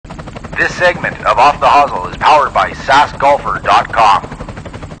This segment of Off the Hosel is powered by SaskGolfer.com.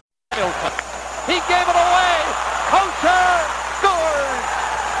 He gave it away. Kocur scores.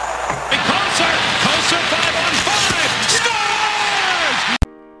 Kocur 5-on-5 scores.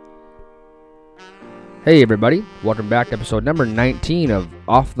 Hey everybody, welcome back to episode number 19 of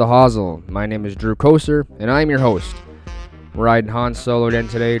Off the Hosel. My name is Drew Kocur, and I'm your host. We're riding Han Solo again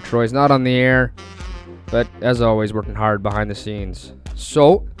today. Troy's not on the air, but as always, working hard behind the scenes.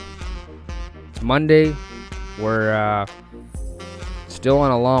 So, it's Monday. We're still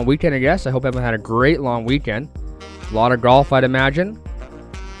on a long weekend, I guess. I hope everyone had a great long weekend. A lot of golf, I'd imagine.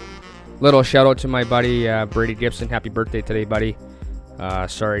 Little shout out to my buddy Brady Gibson. Happy birthday today, buddy.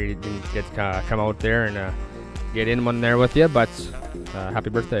 Sorry you didn't get to come out there and get in one there with you, but happy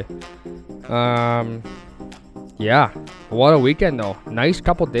birthday. Yeah, what a weekend though. Nice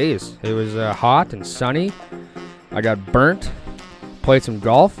couple days. It was hot and sunny. I got burnt, played some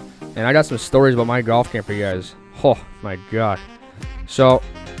golf, and I got some stories about my golf game for you guys. Oh my god. So,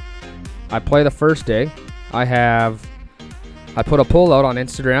 I play the first day. I put a poll out on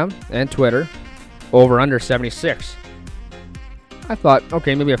Instagram and Twitter, over under 76. I thought,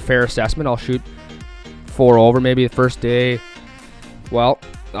 okay, maybe a fair assessment. I'll shoot 4 over maybe the first day. Well,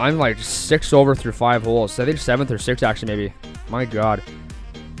 I'm like 6 over through 5 holes. So I think 7th or 6th actually maybe. My god.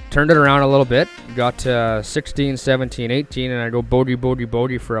 Turned it around a little bit. Got to 16, 17, 18, and I go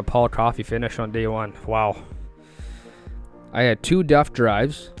bogey for a Paul Coffey finish on day 1. Wow. I had 2 duff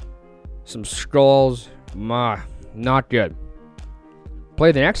drives, some skulls. Not good.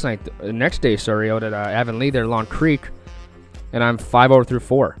 Played the next day, out at Avonlea there, Long Creek, and I'm 5 over through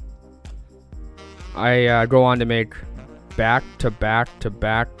 4. I go on to make back-to-back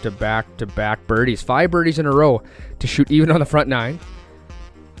birdies. 5 birdies in a row to shoot even on the front 9.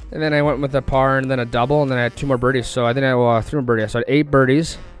 And then I went with a par and then a double, and then I had 2 more birdies. So I think I 3 more birdies. So I had 8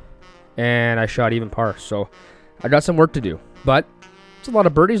 birdies, and I shot even par. So I got some work to do. But it's a lot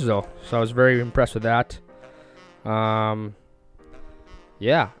of birdies, though. So I was very impressed with that.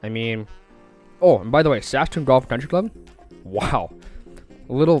 Yeah, I mean... Oh, and by the way, Saskatoon Golf Country Club? Wow.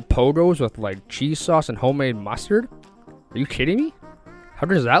 Little pogos with, like, cheese sauce and homemade mustard? Are you kidding me? How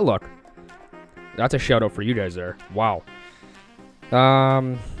does that look? That's a shout out for you guys there. Wow.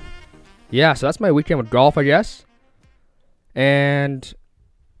 Yeah, so that's my weekend with golf, I guess. And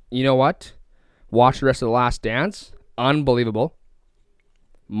you know what? Watch the rest of The Last Dance. Unbelievable.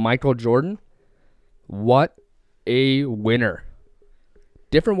 Michael Jordan. What a winner.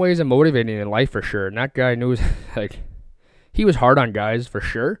 Different ways of motivating in life for sure. And that guy knows, like, he was hard on guys for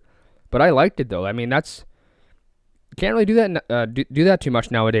sure. But I liked it though. I mean, that's... Can't really do that do that too much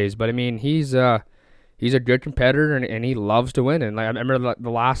nowadays, but I mean he's a good competitor and he loves to win. And like, I remember the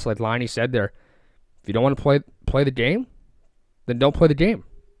last line he said there: "If you don't want to play the game, then don't play the game."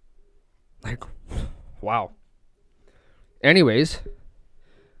 Like, wow. Anyways,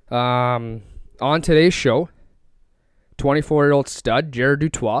 on today's show, 24-year-old stud Jared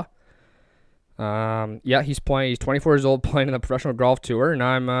Dutois. Yeah, he's 24 years old, playing in the professional golf tour, and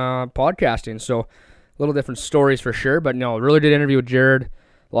I'm podcasting, so. Little different stories for sure, but no, really did interview with Jared.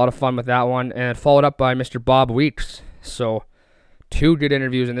 A lot of fun with that one, and followed up by Mr. Bob Weeks. So, 2 good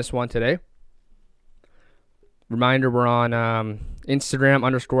interviews in this one today. Reminder, we're on Instagram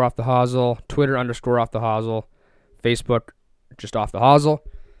 _off the hosel, Twitter _off the hosel, Facebook just off the hosel.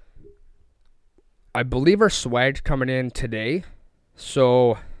 I believe our swag's coming in today,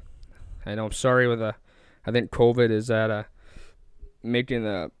 so I know I'm sorry with I think COVID is at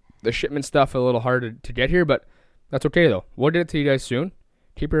making the shipment stuff a little hard to get here, but that's okay though. We'll get it to you guys soon.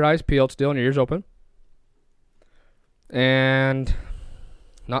 Keep your eyes peeled still and your ears open. And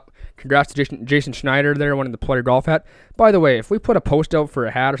congrats to Jason Schneider there, winning the Player Golf hat. By the way, if we put a post out for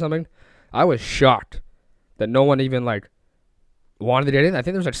a hat or something, I was shocked that no one even wanted to get in. I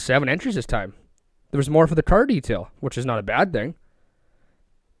think there was 7 entries this time. There was more for the car detail, which is not a bad thing.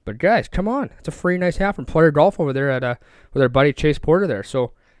 But guys, come on. It's a free nice hat from Player Golf over there at with our buddy Chase Porter there.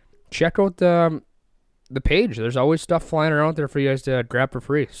 So check out the page. There's always stuff flying around there for you guys to grab for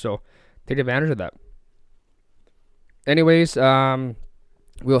free. So take advantage of that. Anyways,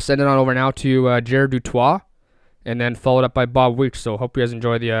 we'll send it on over now to Jared Dutois, and then followed up by Bob Weeks. So hope you guys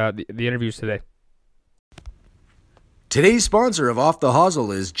enjoy the interviews today. Today's sponsor of Off the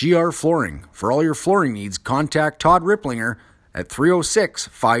Hosel is GR Flooring. For all your flooring needs, contact Todd Ripplinger at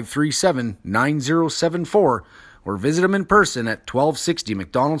 306-537-9074 or visit him in person at 1260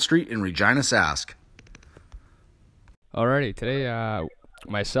 McDonald Street in Regina, Sask. Alrighty, today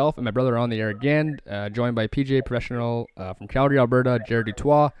myself and my brother are on the air again, joined by PGA professional from Calgary, Alberta, Jared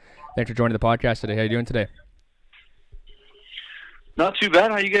Dutois. Thanks for joining the podcast today. How are you doing today? Not too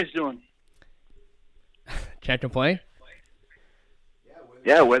bad. How you guys doing? Can't complain.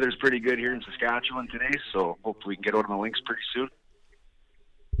 Yeah, weather's pretty good here in Saskatchewan today, so hopefully we can get out on the links pretty soon.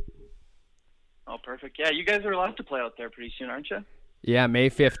 Oh, perfect. Yeah, you guys are allowed to play out there pretty soon, aren't you? Yeah, May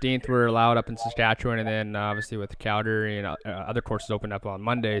 15th we're allowed up in Saskatchewan, and then obviously with Calgary and other courses open up on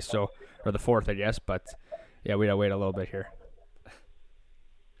Monday, so or the 4th, I guess. But yeah, we gotta wait a little bit here.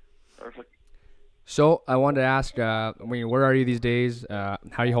 Perfect. So I wanted to ask, where are you these days? How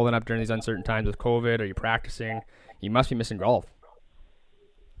are you holding up during these uncertain times with COVID? Are you practicing? You must be missing golf.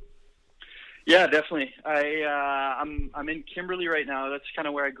 Yeah, definitely. I'm in Kimberley right now. That's kind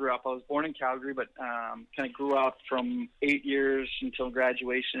of where I grew up. I was born in Calgary, but kind of grew up from 8 years until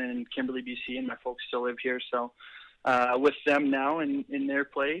graduation in Kimberley, BC, and my folks still live here. So with them now in their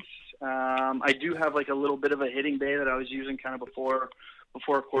place, I do have like a little bit of a hitting bay that I was using kind of before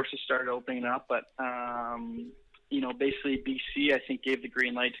courses started opening up. But basically BC I think gave the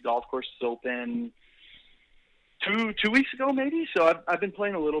green light to golf courses open two weeks ago maybe. So I've been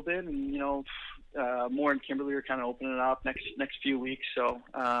playing a little bit, and more in Kimberley are kind of opening it up next few weeks. So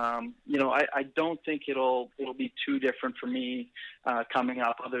I don't think it'll be too different for me coming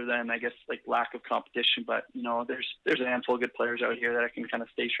up, other than I guess like lack of competition. But there's a handful of good players out here that I can kind of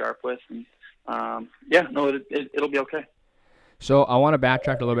stay sharp with, and it'll be okay. So I want to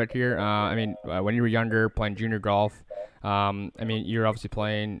backtrack a little bit here. When you were younger, playing junior golf, you're obviously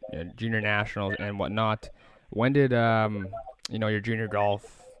playing junior nationals and whatnot. When did your junior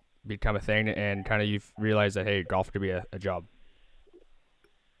golf become a thing, and kind of you realized that hey, golf could be a job?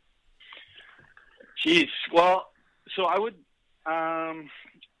 Jeez, well, so I would I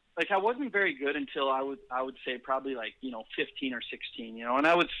wasn't very good until I would say probably 15 or 16, and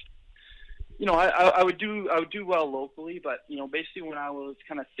I was. I would do well locally, but basically when I was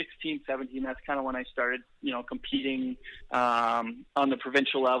kind of 16, 17, that's kind of when I started competing on the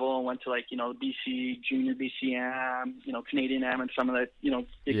provincial level, and went to BC Junior, BCM, Canadian Am, and some of the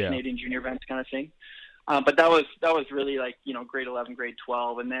big Canadian junior events kind of thing. But that was really grade 11, grade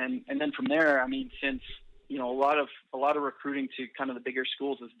 12, and then from there, since a lot of recruiting to kind of the bigger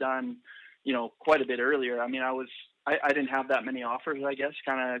schools is done quite a bit earlier. I didn't have that many offers, I guess,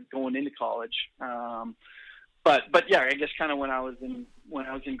 kind of going into college. But yeah, I guess kind of when I was in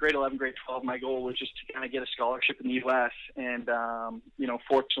grade 11, grade 12, my goal was just to kind of get a scholarship in the U.S. And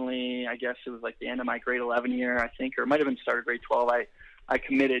fortunately, I guess it was like the end of my grade 11 year, I think, or it might have been start of grade 12. I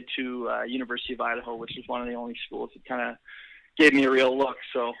committed to University of Idaho, which is one of the only schools that kind of gave me a real look.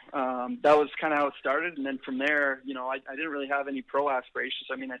 So that was kind of how it started. And then from there, I didn't really have any pro aspirations.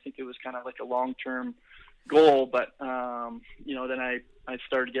 I think it was kind of like a long-term goal, but then I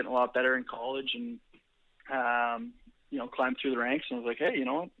started getting a lot better in college, and climbed through the ranks, and I was like, hey,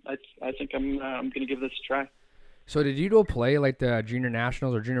 I think I'm going to give this a try. So did you go play like the junior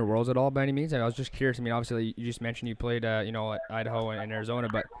nationals or junior worlds at all by any means? I was just curious. Obviously you just mentioned you played at Idaho and Arizona,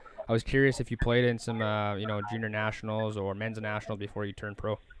 but I was curious if you played in some junior nationals or men's nationals before you turned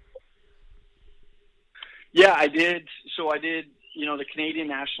pro. Yeah, I did. So I did the Canadian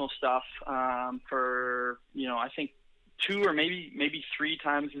national stuff for I think 2 or maybe 3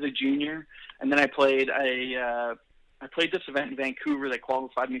 times as a junior, and then I played this event in Vancouver that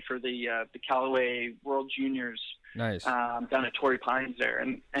qualified me for the Callaway World Juniors. Nice. Down at Torrey Pines there,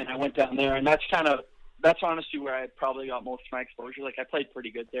 and I went down there, and that's honestly where I probably got most of my exposure. I played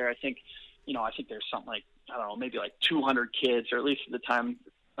pretty good there. I think there's something like, I don't know, maybe 200 kids, or at least at the time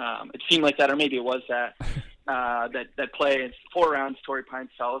it seemed like that, or maybe it was that. That play. It's 4 rounds, Torrey Pines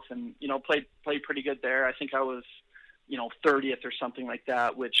South, and played pretty good there. I think I was 30th or something like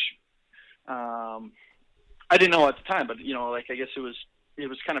that, which I didn't know at the time, but I guess it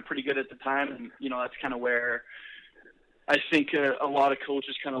was kind of pretty good at the time, and that's kind of where I think a lot of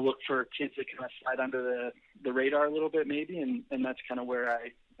coaches kind of look for kids that kind of slide under the radar a little bit, maybe, and that's kind of where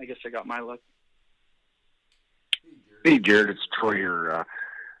I guess I got my look. Hey, Jared, it's Troy here.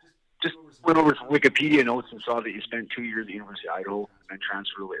 Just went over some Wikipedia notes and saw that you spent 2 years at the University of Idaho and then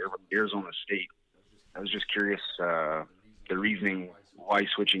transferred to Arizona State. I was just curious the reasoning why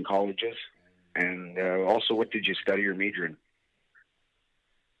switching colleges, and also what did you study or major in?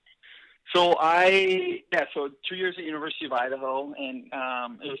 So 2 years at University of Idaho, and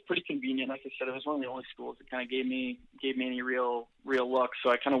it was pretty convenient. Like I said, it was one of the only schools that kind of gave me any real look.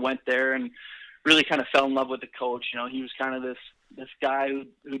 So I kind of went there and really kind of fell in love with the coach. He was kind of this guy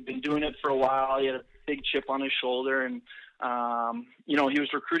who'd been doing it for a while. He had a big chip on his shoulder, and he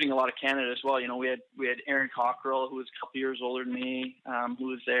was recruiting a lot of Canada as well. We had Aaron Cockrell, who was a couple years older than me, who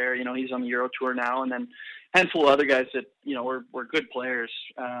was there. He's on the Euro Tour now, and then a handful of other guys that were good players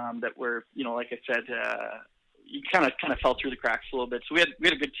that were like I said he kind of fell through the cracks a little bit. So we had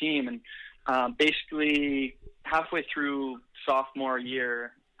a good team, and basically halfway through sophomore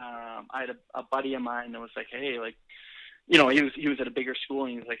year, I had a buddy of mine that was like, hey, like, he was at a bigger school,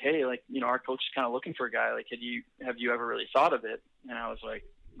 and he was like, hey, like, our coach is kind of looking for a guy. Like, have you ever really thought of it? And I was like,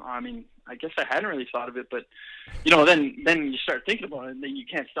 I mean, I guess I hadn't really thought of it, but then you start thinking about it, and then you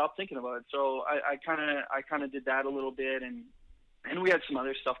can't stop thinking about it. So I kind of did that a little bit, and we had some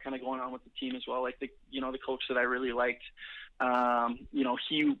other stuff kind of going on with the team as well. Like the coach that I really liked,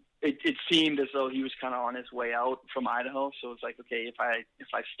 it seemed as though he was kind of on his way out from Idaho. So it's like, okay, if I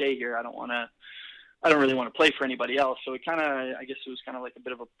stay here, I don't really want to play for anybody else. So I guess it was kind of like a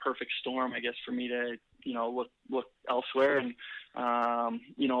bit of a perfect storm, I guess, for me to, look elsewhere. And,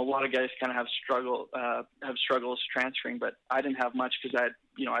 a lot of guys kind of have struggles transferring, but I didn't have much because I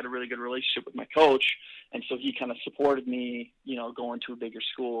had a really good relationship with my coach. And so he kind of supported me, going to a bigger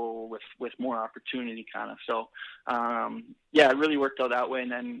school with more opportunity kind of. So, it really worked out that way.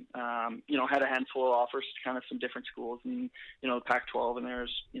 And then, had a handful of offers to kind of some different schools and, the Pac-12, and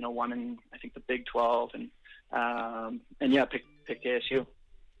there's, one in, I think, the Big 12, and picked ASU.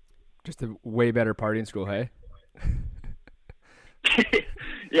 Just a way better partying school, hey?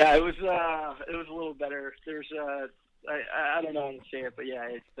 Yeah, it was a little better. There's I don't know how to say it, but yeah,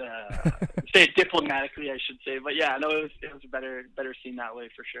 it's say it diplomatically, I should say. But yeah, no, it was a better scene that way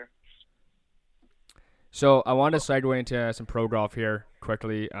for sure. So I want to segue into some pro golf here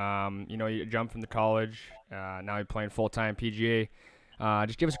quickly. You jumped from the college, now you're playing full-time PGA.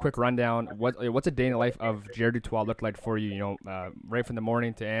 Just give us a quick rundown. What's a day in the life of Jared Dutoit look like for you? Right from the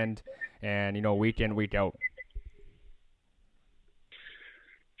morning to end, and week in, week out.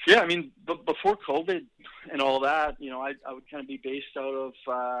 Yeah, I mean, before COVID and all that, I would kind of be based out of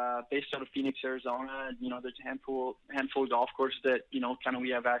Phoenix, Arizona. There's a handful of golf courses that kind of we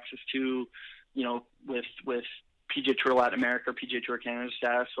have access to, with PGA Tour Latin America, PGA Tour Canada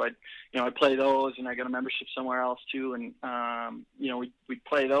staff. So I'd play those, and I got a membership somewhere else too, and we'd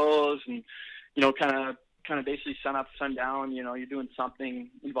play those, and kind of basically sun up, sun down. You're doing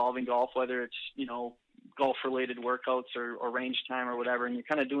something involving golf, whether it's golf related workouts or range time or whatever, and you're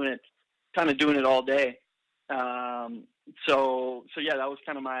kind of doing it all day. So yeah, that was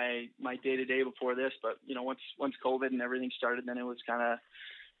kind of my day to day before this. But once COVID and everything started, then it was kind of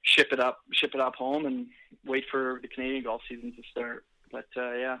ship it up home and wait for the Canadian golf season to start. But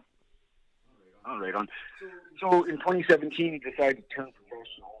yeah. All right on. So in 2017, you decided to turn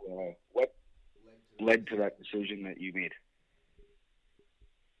professional. What led to that decision that you made?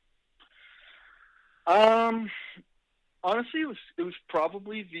 Honestly, it was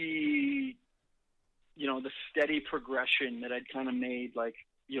probably the steady progression that I'd kind of made, like,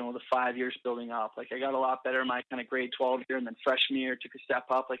 the 5 years building up. Like, I got a lot better my kind of grade 12 year, and then freshman year took a step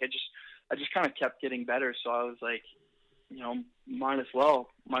up. Like, I just kind of kept getting better. So I was like, might as well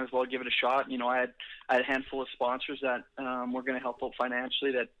give it a shot. I had a handful of sponsors that were going to help out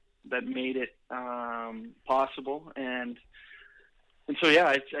financially that made it possible. And so yeah,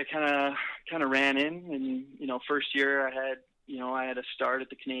 I kind of ran in, and first year I had a start at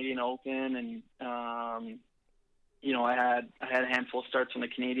the Canadian Open, and I had a handful of starts on the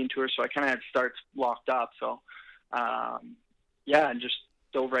Canadian Tour, so I kind of had starts locked up. So and just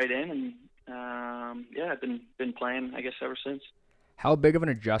dove right in, and I've been playing, I guess, ever since. How big of an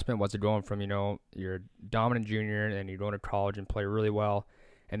adjustment was it going from you're a dominant junior and you go to college and play really well,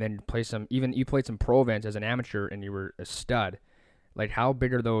 and then you played some pro events as an amateur and you were a stud? Like, how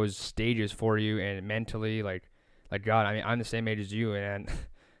big are those stages for you and mentally? Like God, I mean, I'm the same age as you, and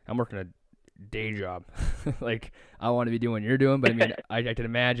I'm working a day job. Like, I want to be doing what you're doing, but I mean, I can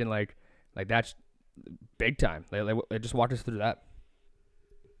imagine like that's big time. Like, just walk us through that.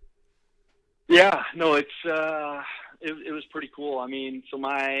 Yeah, no, it was pretty cool. I mean, so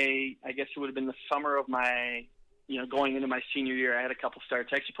I guess it would have been the summer of my, going into my senior year, I had a couple starts.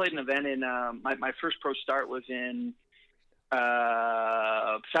 I actually played an event in, my first pro start was in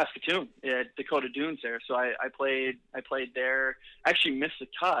Saskatoon at Dakota Dunes there. So I played there. I actually missed the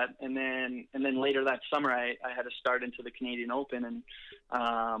cut, and then later that summer I had a start into the Canadian Open,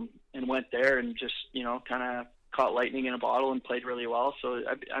 and went there and just kind of caught lightning in a bottle and played really well. So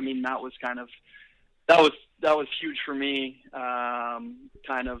I mean, that was huge for me,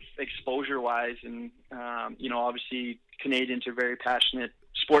 kind of exposure wise, and obviously Canadians are very passionate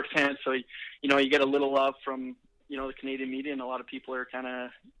sport fans, so you get a little love from the Canadian media, and a lot of people are kind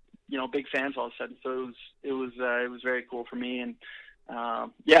of big fans all of a sudden. So it was very cool for me, and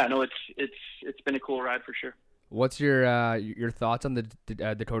it's been a cool ride for sure. What's your thoughts on the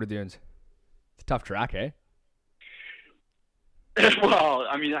Dakota Dunes? It's a tough track, eh? Well,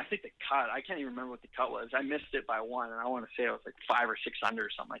 I mean, I think the cut, I can't even remember what the cut was. I missed it by one, and I want to say it was like 5 or 6 under or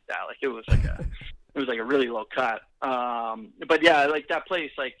something like that. Like it was like a really low cut. But yeah, like that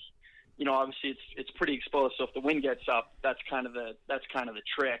place, like, you know, obviously it's pretty exposed. So if the wind gets up, that's kind of the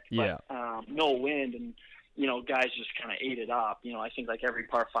trick. Yeah. But no wind, and you know, guys just kind of ate it up. You know, I think like every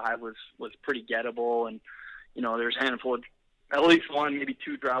par 5 was pretty gettable, and you know, there's a handful of at least one, maybe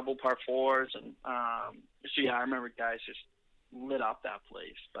 2 drivable par 4s, and so yeah, I remember guys just lit up that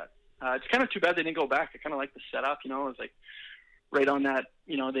place. But it's kind of too bad they didn't go back. I kind of like the setup. You know, it was like right on that,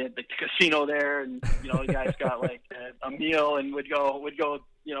 you know, the casino there, and you know, the guys got like a meal and would go,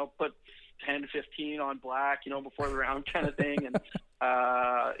 you know, put 10 to 15 on black, you know, before the round kind of thing. And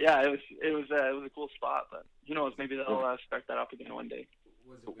yeah, it was a cool spot. But who knows, maybe they'll start that up again one day.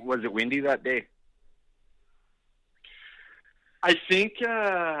 Was it windy that day? I think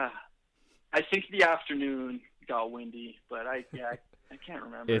the afternoon got windy, but I can't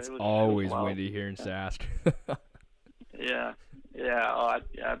remember. It's always windy here in Sask. Yeah. Oh,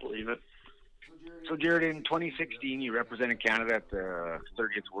 I believe it. So, Jared, in 2016, you represented Canada at the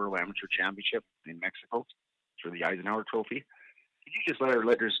 30th World Amateur Championship in Mexico for the Eisenhower Trophy. Could you just let our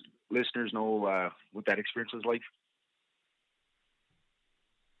listeners know what that experience was like?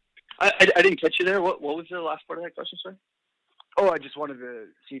 I didn't catch you there. What was the last part of that question, sir? Oh, I just wanted to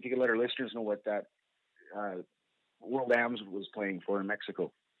see if you could let our listeners know what that World AMs was playing for in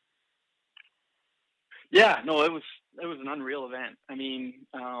Mexico. Yeah, no, it was an unreal event. I mean,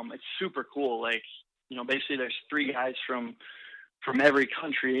 it's super cool. Like, you know, basically there's 3 guys from every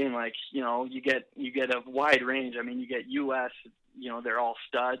country, and like, you know, you get a wide range. I mean, you get US, you know, they're all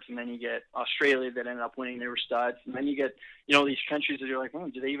studs, and then you get Australia that ended up winning, they were studs, and then you get, you know, these countries that you're like, oh,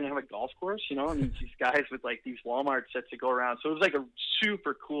 do they even have a golf course? You know, and these guys with like these Walmart sets that go around. So it was like a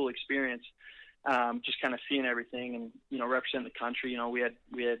super cool experience. Just kind of seeing everything and, you know, representing the country. You know, we had,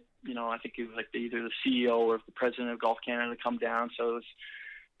 you know, I think it was like either the CEO or the president of Golf Canada come down. So it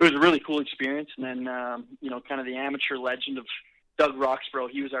was a really cool experience. And then, you know, kind of the amateur legend of Doug Roxborough,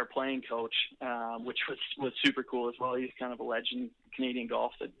 he was our playing coach, which was super cool as well. He's kind of a legend in Canadian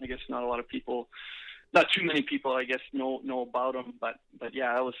golf that I guess not too many people, I guess, know about him. But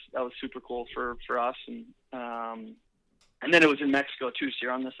yeah, that was super cool for us. And then it was in Mexico too, so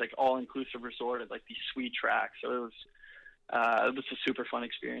you're on this like all-inclusive resort at like these sweet tracks. So it was a super fun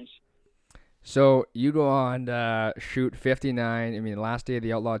experience. So you go on shoot 59. I mean, last day of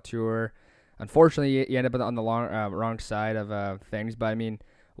the Outlaw Tour. Unfortunately, you end up on the wrong side of things. But I mean,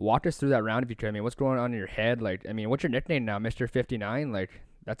 walk us through that round if you could. I mean, what's going on in your head? Like, I mean, what's your nickname now, Mr. 59? Like,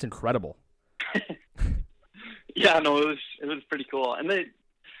 that's incredible. Yeah, no, it was pretty cool, and it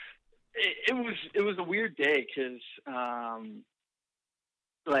was a weird day because,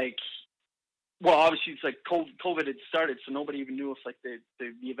 like, well, obviously it's like COVID had started, so nobody even knew if like the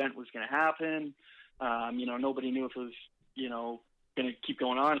event was going to happen. You know, nobody knew if it was, you know, going to keep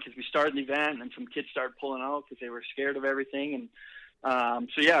going on because we started the event and some kids started pulling out because they were scared of everything. And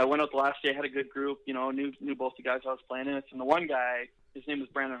so yeah, I went out the last day, had a good group. You know, knew both the guys I was playing in it, and the one guy, his name was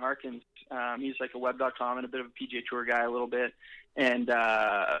Brandon Harkins. He's like a web.com and a bit of a PGA Tour guy a little bit. And,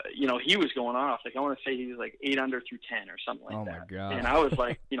 you know, he was going off. Like, I want to say he was like 8 under through 10 or something like that. Oh, my God. And I was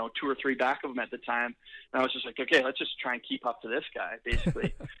like, you know, 2 or 3 back of him at the time. And I was just like, okay, let's just try and keep up to this guy,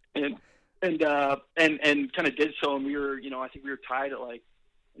 basically. and kind of did so. And we were, you know, I think we were tied at like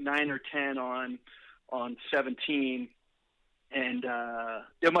 9 or 10 on 17. And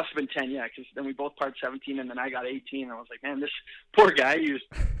it must have been 10, yeah, because then we both parred 17, and then I got 18. And I was like, man, this poor guy, he was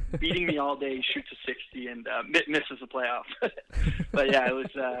beating me all day. He shoots a 60 and misses the playoff. But yeah, it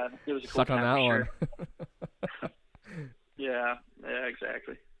was a cool Suck on time that for sure. Yeah,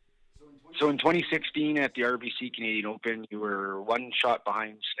 exactly. So in 2016 at the RBC Canadian Open, you were 1 shot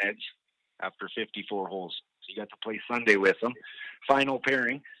behind Sneds after 54 holes. So you got to play Sunday with them. Final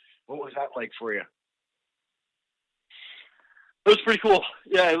pairing. What was that like for you? It was pretty cool.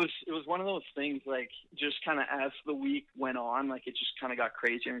 Yeah, it was one of those things, like, just kind of as the week went on, like, it just kind of got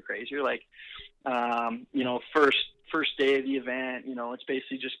crazier and crazier. Like, you know, first day of the event, you know, it's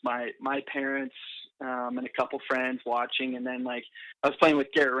basically just my parents and a couple friends watching, and then, like, I was playing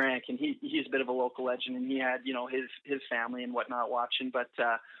with Garrett Rank, and he's a bit of a local legend, and he had, you know, his family and whatnot watching, but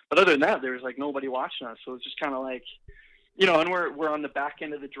other than that, there was, like, nobody watching us, so it was just kind of like, you know, and we're on the back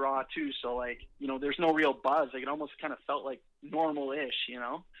end of the draw too, so like, you know, there's no real buzz. Like, it almost kind of felt like normal-ish, you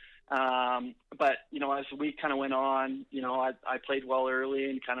know. But you know, as the week kind of went on, you know, I played well early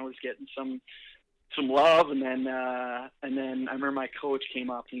and kind of was getting some love, and then I remember my coach came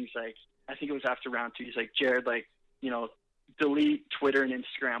up and he's like, I think it was after round 2, he's like, Jared, like, you know, delete Twitter and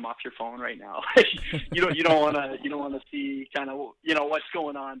Instagram off your phone right now. you don't want to see kind of what's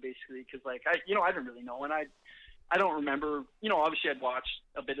going on basically, because like I didn't really know, and I don't remember. Obviously I'd watched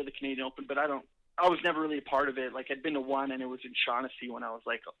a bit of the Canadian Open, but I was never really a part of it. Like I'd been to one, and it was in Shaughnessy when I was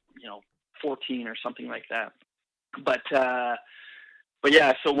like 14 or something like that. But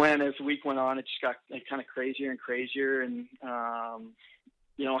yeah, so as the week went on, it just got like, kind of crazier and crazier, and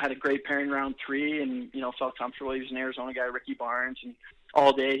had a great pairing round 3, and felt comfortable. He was an Arizona guy, Ricky Barnes, and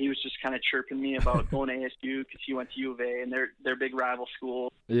all day he was just kind of chirping me about going to ASU because he went to U of A, and they're big rival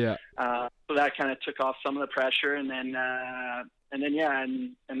school. Yeah. So that kind of took off some of the pressure, and then the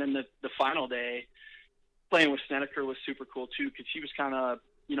final day playing with Snedeker was super cool too, because he was kind of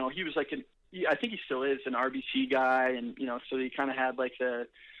he was like I think he still is an RBC guy, and so he kind of had like the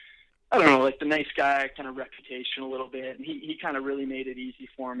nice guy kind of reputation a little bit, and he kind of really made it easy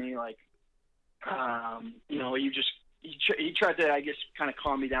for me. Like, he tried to, I guess, kind of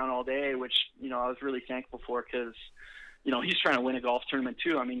calm me down all day, which I was really thankful for, because he's trying to win a golf tournament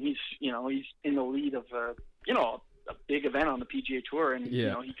too. I mean, he's in the lead of a big event on the PGA Tour, and he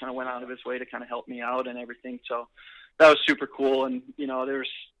kind of went out of his way to kind of help me out and everything. So that was super cool, and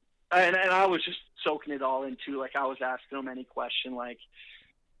and I was just soaking it all in too. Like I was asking him any question, like,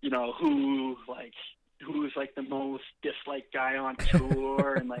 who's like the most disliked guy on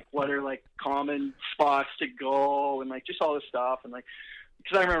tour, and like what are like common spots to go, and like just all this stuff, and like,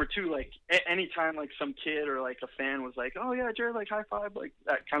 because I remember too, like anytime like some kid or like a fan was like, oh yeah, Jared, like high five, like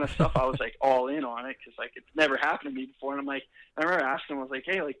that kind of stuff, I was like all in on it, because like it's never happened to me before, and I'm like, I remember asking him, I was like,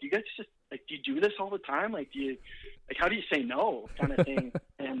 hey, like do you guys just like do you do this all the time? Like how do you say no, kind of thing,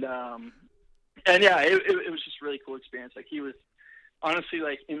 and yeah, it was just a really cool experience. Like he was. Honestly,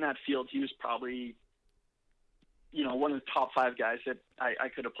 like in that field, he was probably, one of the top 5 guys that I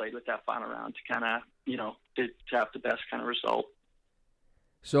could have played with that final round to kind of, to have the best kind of result.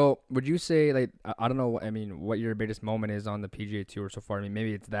 So would you say, like, I don't know, I mean, what your biggest moment is on the PGA Tour so far? I mean,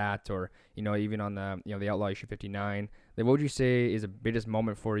 maybe it's that, or, even on the, the Outlaw Issue 59. Like, what would you say is the biggest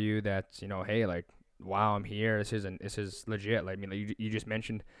moment for you that's, hey, like, wow, I'm here. This is legit. Like, I mean, like, you just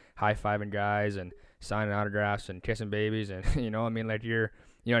mentioned high-fiving guys and signing autographs and kissing babies, and I mean, like you're,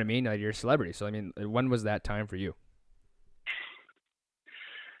 what I mean, like you're a celebrity. So I mean, when was that time for you?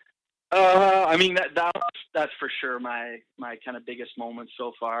 I mean that's for sure my kind of biggest moment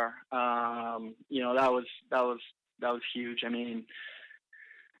so far. That was huge. I mean,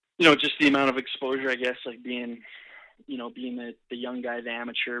 just the amount of exposure, I guess, like being the young guy, the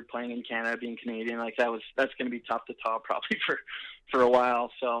amateur, playing in Canada, being Canadian, like that's going to be tough to top probably for a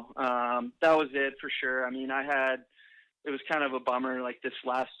while. So that was it for sure. I mean, it was kind of a bummer. Like this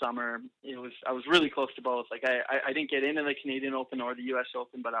last summer, I was really close to both. Like I didn't get into the Canadian Open or the U.S.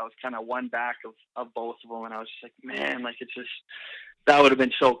 Open, but I was kind of one back of both of them, and I was just like, man, like it's just that would have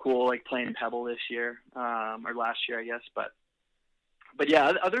been so cool, like playing Pebble this year or last year, I guess. But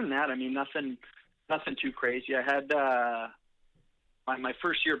yeah, other than that, I mean, nothing too crazy. I had my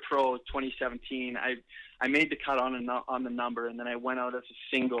first year pro, 2017. I made the cut on the number, and then I went out as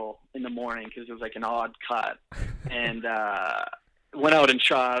a single in the morning because it was like an odd cut, and went out and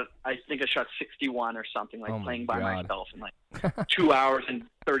shot. I think I shot 61 or something, like playing by myself in like 2 hours and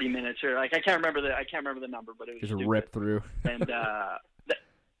 30 minutes, or like I can't remember the number, but it was just ripped through. And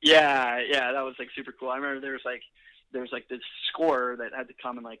yeah, that was like super cool. I remember there was like this scorer that had to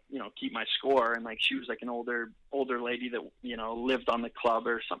come and like keep my score, and like she was like an older lady that lived on the club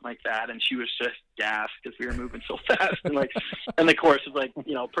or something like that, and she was just gassed because we were moving so fast, and like and the course was like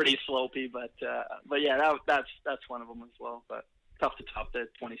pretty slopey, but yeah, that's one of them as well. But tough to top the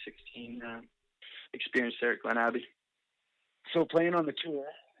 2016 experience there at Glen Abbey. So playing on the tour,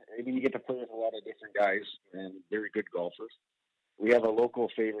 I mean, you get to play with a lot of different guys and very good golfers. We have a local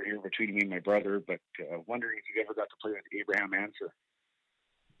favorite here between me and my brother, but wondering if you ever got to play with Abraham Ancer.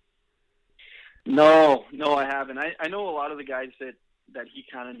 No, I haven't. I know a lot of the guys that he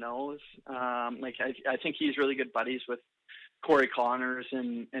kind of knows. Like I think he's really good buddies with Corey Connors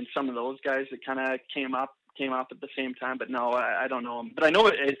and some of those guys that kind of came up at the same time. But no, I don't know him. But I know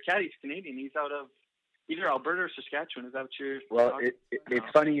his caddy's Canadian. He's out of either Alberta or Saskatchewan. Is that what you're talking about? It's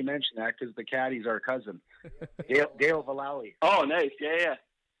funny you mention that because the caddy's our cousin, Dale Vallely. Oh, nice. Yeah.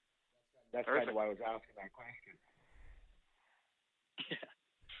 That's Perfect. kind of why I was asking that question.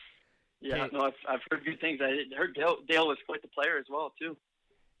 Yeah, no, I've heard good things. I heard Dale was quite the player as well, too.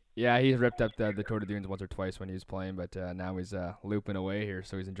 Yeah, he's ripped up the Tour de Dunes once or twice when he was playing, but now he's looping away here,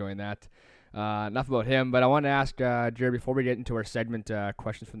 so he's enjoying that. Enough about him, but I want to ask, Jared, before we get into our segment,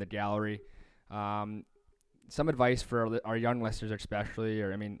 questions from the gallery, some advice for our young listeners especially,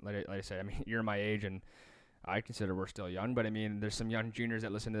 or I mean, like I said, I mean, you're my age, and I consider we're still young, but I mean, there's some young juniors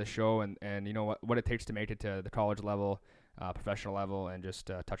that listen to the show, and you know what it takes to make it to the college level, professional level, and just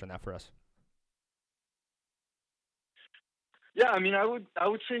touch on that for us. Yeah, I mean, I would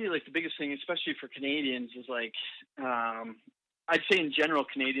say like the biggest thing, especially for Canadians, is like I'd say in general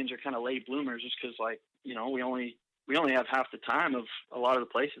Canadians are kind of late bloomers, just because like we only have half the time of a lot of the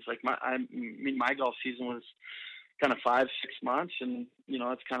places. Like my golf season was kind of 5-6 months, and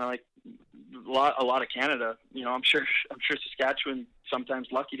it's kind of like a lot of Canada. I'm sure Saskatchewan sometimes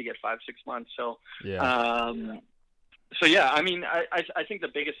lucky to get 5-6 months. So yeah. So yeah, I mean, I think the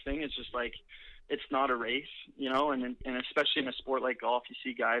biggest thing is just like it's not a race, and especially in a sport like golf, you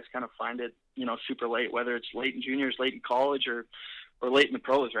see guys kind of find it, super late, whether it's late in juniors, late in college, or late in the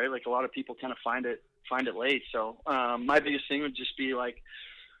pros, right? Like a lot of people kind of find it late. So my biggest thing would just be like,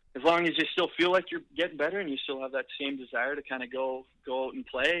 as long as you still feel like you're getting better and you still have that same desire to kind of go out and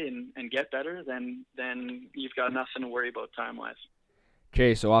play and get better, then you've got nothing to worry about time-wise.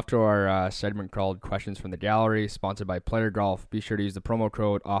 Okay, so off to our segment called Questions from the Gallery, sponsored by Player Golf. Be sure to use the promo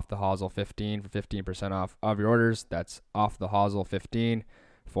code OFFTHEHOSEL15 for 15% off of your orders. That's OFFTHEHOSEL15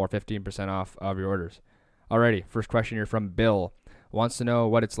 for 15% off of your orders. Alrighty, first question here from Bill. Wants to know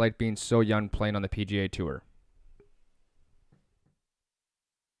what it's like being so young playing on the PGA Tour.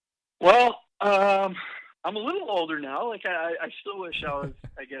 Well, I'm a little older now. Like I still wish I was,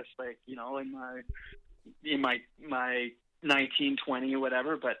 I guess, like in my 19, 20 or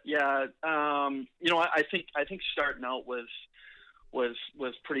whatever. But yeah, I think starting out was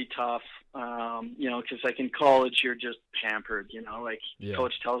pretty tough. Because like in college you're just pampered.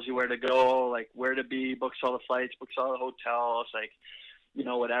 Coach tells you where to go, like where to be, books all the flights, books all the hotels, like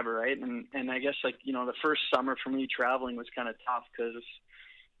whatever, right? And I guess like the first summer for me traveling was kind of tough because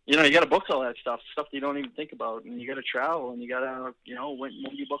you got to book all that stuff that you don't even think about, and you got to travel, and you got to when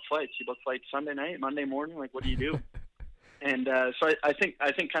you book flights Sunday night, Monday morning, like what do you do? And so I think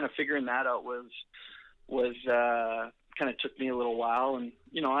kind of figuring that out was kind of took me a little while, and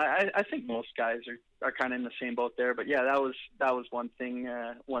I think most guys are kind of in the same boat there. But yeah, that was one thing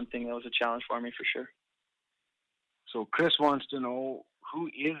that was a challenge for me for sure. So Chris wants to know who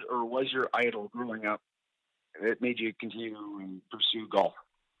is or was your idol growing up that made you continue and pursue golf.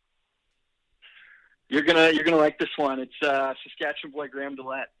 You're gonna like this one. It's Saskatchewan boy Graham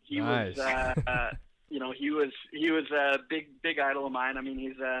DeLette. Nice. He was a big idol of mine. I mean,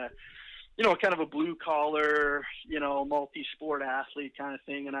 he's kind of a blue collar, multi-sport athlete kind of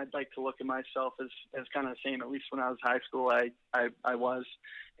thing. And I'd like to look at myself as kind of the same. At least when I was high school, I was.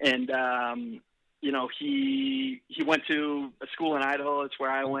 And he went to a school in Idaho. It's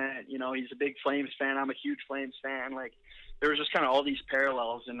where I went. He's a big Flames fan. I'm a huge Flames fan. Like there was just kind of all these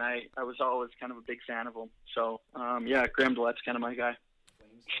parallels, and I was always kind of a big fan of him. So yeah, Graham DeLette's kind of my guy.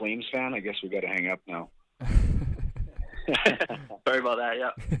 Flames fan? I guess we got to hang up now. Sorry about that.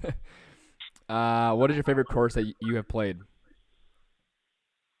 Yeah. What is your favorite course that you have played?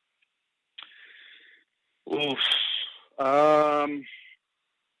 Oof.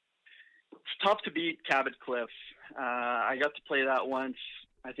 It's tough to beat Cabot Cliff. I got to play that once,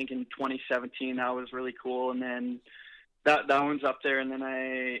 I think in 2017. That was really cool. And then that one's up there. And then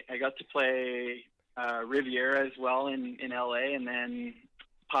I got to play Riviera as well in LA, and then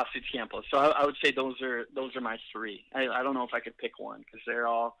Paso Tiempo. So I would say those are my three. I don't know if I could pick one because they're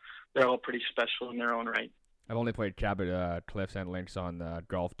all pretty special in their own right. I've only played Cabot Cliffs and Links on the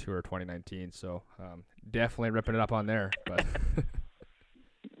Golf Tour 2019, so definitely ripping it up on there. But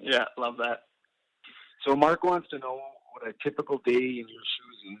yeah, love that. So Mark wants to know what a typical day in your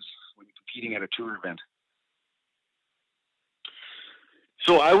shoes is when competing at a tour event.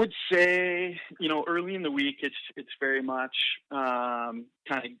 So I would say, early in the week, it's very much kind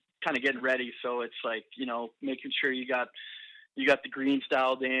of getting ready. So it's like, making sure you got the greens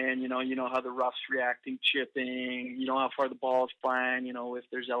dialed in, you know how the rough's reacting, chipping, how far the ball's flying, if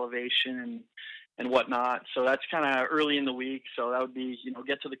there's elevation and whatnot. So that's kind of early in the week. So that would be,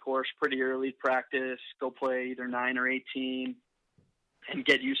 get to the course pretty early, practice, go play either 9 or 18 and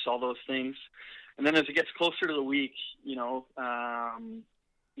get used to all those things. And then as it gets closer to the week,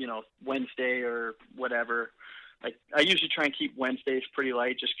 Wednesday or whatever, like I usually try and keep Wednesdays pretty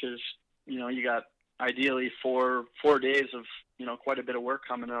light just because, you got ideally 4 days of, quite a bit of work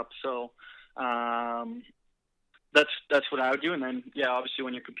coming up. So that's what I would do. And then, yeah, obviously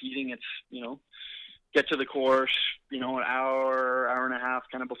when you're competing, it's, get to the course, an hour and a half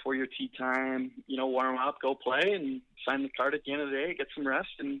kind of before your tee time, warm up, go play and sign the card at the end of the day, get some rest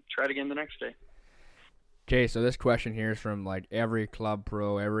and try it again the next day. Okay, so this question here is from like every club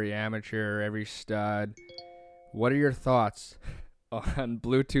pro, every amateur, every stud. What are your thoughts on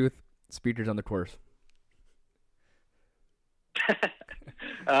Bluetooth speakers on the course?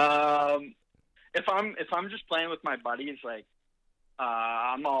 If I'm just playing with my buddies, like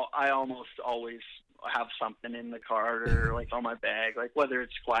I almost always have something in the cart or like on my bag, like whether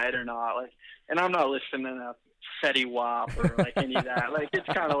it's quiet or not. Like, and I'm not listening to Fetty Wap or like any of that. Like it's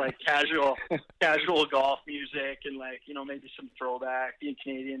kind of like casual golf music and like, you know, maybe some throwback, being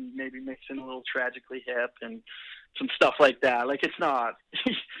Canadian, maybe mixing a little Tragically Hip and some stuff like that. Like it's not,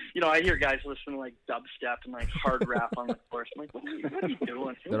 you know, I hear guys listen to like dubstep and like hard rap on the course. I'm like, what are you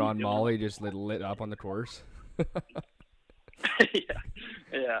doing? They're on Molly, just lit up on the course.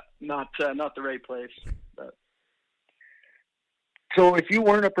 yeah, not the right place. But. So if you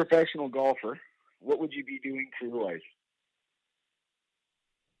weren't a professional golfer, what would you be doing career-wise?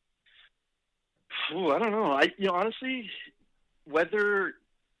 I don't know. Honestly, whether,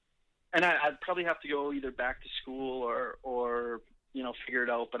 and I'd probably have to go either back to school or you know, figure it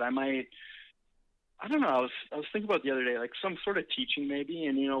out. But I don't know. I was thinking about the other day, like some sort of teaching maybe,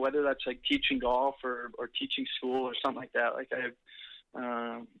 and you know, whether that's like teaching golf or teaching school or something like that. Like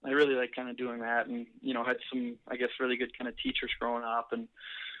I really like kind of doing that, and you know, had some, I guess, really good kind of teachers growing up, and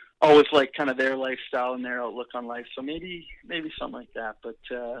always like kind of their lifestyle and their outlook on life. So maybe something like that. But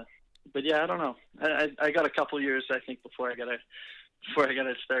yeah, I don't know. I got a couple years, I think, before I gotta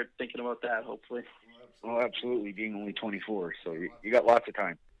start thinking about that. Hopefully. Well, absolutely. Being only 24, so you got lots of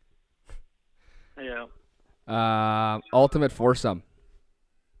time. Yeah. Ultimate foursome.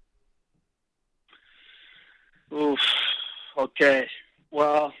 Oof. Okay.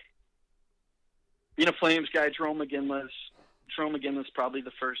 Well, being a Flames guy, Jerome McGinley's probably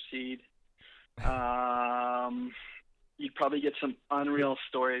the first seed. You'd probably get some unreal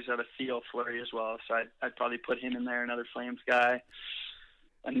stories out of Theo Fleury as well, so I'd probably put him in there, another Flames guy.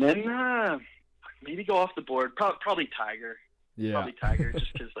 And then maybe go off the board, probably Tiger. Yeah. Probably Tiger,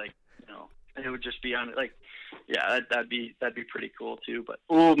 just because, like, you know, it would just be on it. Like, yeah, that'd be pretty cool too. But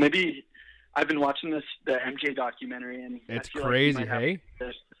maybe I've been watching the MJ documentary, and it's I feel crazy, like hey?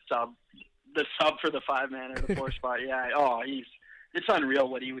 The sub for the 5-man or the 4 spot. Yeah. Oh, it's unreal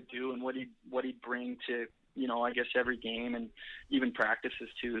what he would do and what he'd bring to, you know, I guess every game and even practices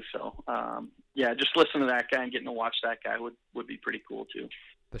too. So, yeah, just listen to that guy and getting to watch that guy would be pretty cool too.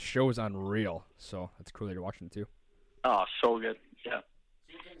 The show is unreal, so it's cool that you're watching it too. Oh, so good. Yeah.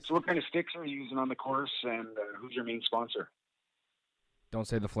 So what kind of sticks are you using on the course, and who's your main sponsor? Don't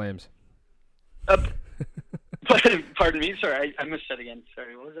say the Flames. Pardon me. Sorry, I missed that again.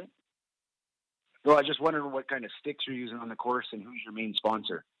 Sorry, what was it? No, I just wondered what kind of sticks you're using on the course and who's your main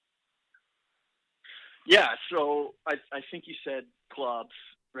sponsor. Yeah, so I think you said clubs,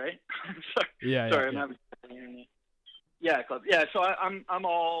 right? Sorry. Yeah. Sorry, I'm having. Yeah, clubs. Yeah, so I'm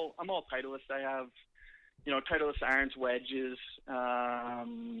all Titleist. I have, you know, Titleist irons, wedges,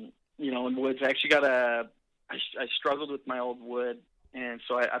 you know, and woods. I actually got I struggled with my old wood, and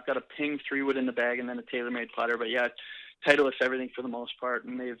so I've got a Ping 3-wood in the bag and then a TaylorMade putter. But yeah, Titleist everything for the most part,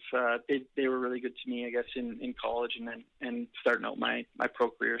 and they were really good to me, I guess, in college and starting out my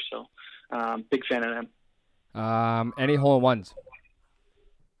pro career. So big fan of them. Any hole-in-ones?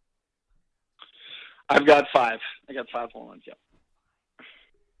 I've got 5. I got 5 hole-in-ones. Yeah.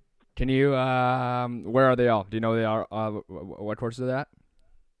 Can you? Where are they all? Do you know they are? What courses are that?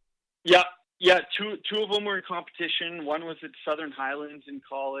 Yeah. Two of them were in competition. One was at Southern Highlands in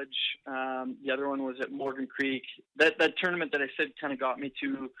college. The other one was at Morgan Creek. That tournament that I said kind of got me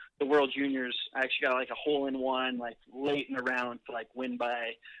to the World Juniors. I actually got like a hole-in-one, like late in the round to like win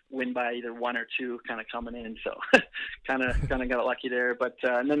by either 1 or 2, kind of coming in. So kind of got lucky there. But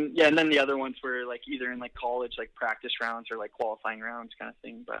and then the other ones were like either in like college, like practice rounds or like qualifying rounds, kind of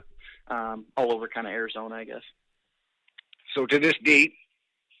thing. But all over kind of Arizona, I guess. So to this date,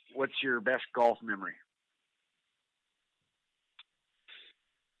 what's your best golf memory?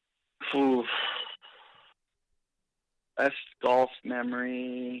 Ooh. Best golf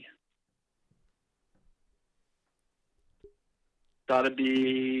memory. Gotta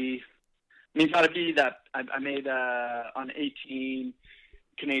be that I made on 18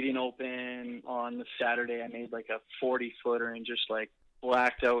 Canadian Open on the Saturday. I made like a 40-footer and just like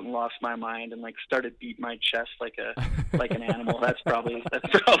blacked out and lost my mind and like started beating my chest like an animal. That's probably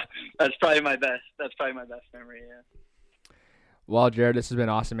my best memory. Yeah. Well, Jared, this has been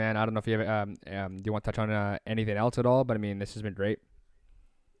awesome, man. I don't know if you have do you want to touch on anything else at all? But I mean, this has been great.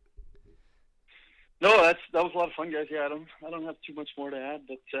 No, that was a lot of fun, guys. Yeah, I don't have too much more to add,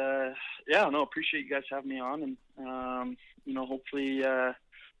 but yeah, no, appreciate you guys having me on, and you know, hopefully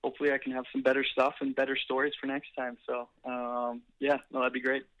I can have some better stuff and better stories for next time. So yeah, no, that'd be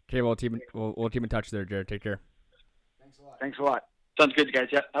great. Okay, we'll keep in touch there, Jared. Take care. Thanks a lot. Sounds good, guys.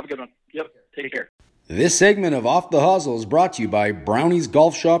 Yeah, have a good one. Yep, take care. This segment of Off the Hosel is brought to you by Brownie's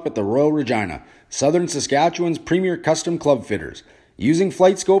Golf Shop at the Royal Regina, Southern Saskatchewan's premier custom club fitters. Using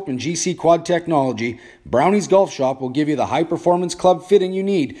FlightScope and GC Quad technology, Brownie's Golf Shop will give you the high-performance club fitting you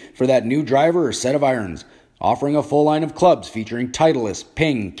need for that new driver or set of irons. Offering a full line of clubs featuring Titleist,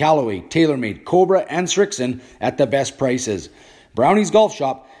 Ping, Callaway, TaylorMade, Cobra, and Strixon at the best prices. Brownie's Golf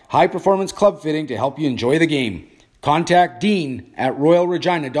Shop, high-performance club fitting to help you enjoy the game. Contact Dean at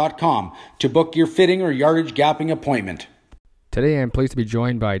royalregina.com to book your fitting or yardage gapping appointment. Today, I'm pleased to be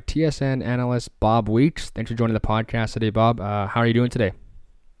joined by TSN analyst Bob Weeks. Thanks for joining the podcast today, Bob. How are you doing today?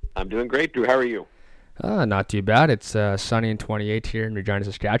 I'm doing great, Drew. How are you? Not too bad. It's sunny and 28 here in Regina,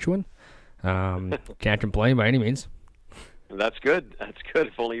 Saskatchewan. Can't complain by any means. That's good. That's good.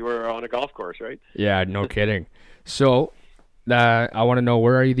 If only you were on a golf course, right? Yeah, no kidding. So, I want to know,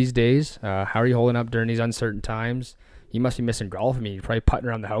 where are you these days? How are you holding up during these uncertain times? You must be missing golf. I mean, you're probably putting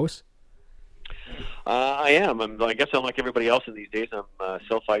around the house. I am. I guess I'm like everybody else in these days. I'm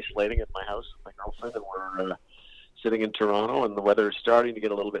self-isolating at my house with my girlfriend, and we're sitting in Toronto, and the weather is starting to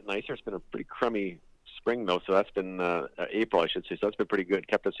get a little bit nicer. It's been a pretty crummy spring, though, so that's been April, I should say. So that's been pretty good.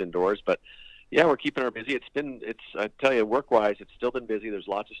 Kept us indoors, but yeah, we're keeping her busy. I tell you, work-wise, it's still been busy. There's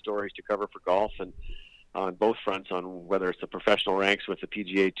lots of stories to cover for golf, and on both fronts, on whether it's the professional ranks with the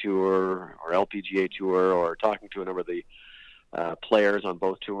PGA Tour or LPGA Tour, or talking to a number of the players on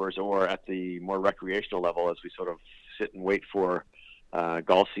both tours, or at the more recreational level as we sort of sit and wait for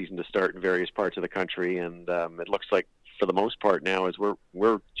golf season to start in various parts of the country. And it looks like, for the most part now, as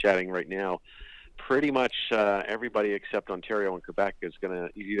we're chatting right now, pretty much everybody except Ontario and Quebec is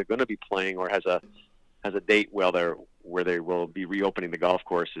either going to be playing or has a date where they will be reopening the golf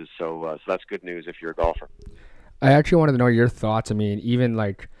courses. So that's good news if you're a golfer. I actually wanted to know your thoughts. I mean, even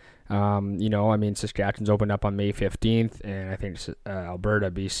like, Saskatchewan's opened up on May 15th, and I think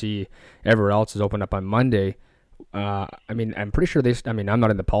Alberta, BC, everywhere else is opened up on Monday. I'm pretty sure I'm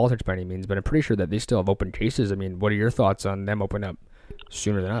not in the politics by any means, but I'm pretty sure that they still have open cases. I mean, what are your thoughts on them opening up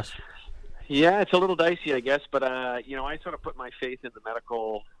sooner than us? Yeah, it's a little dicey, I guess, but I sort of put my faith in the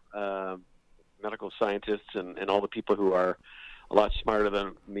medical scientists and all the people who are a lot smarter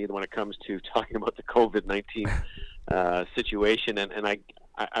than me when it comes to talking about the COVID-19 situation, and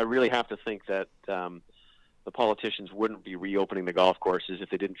I really have to think that the politicians wouldn't be reopening the golf courses if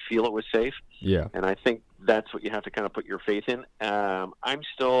they didn't feel it was safe. Yeah. And I think that's what you have to kind of put your faith in. I'm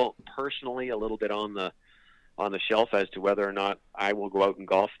still personally a little bit on the shelf as to whether or not I will go out and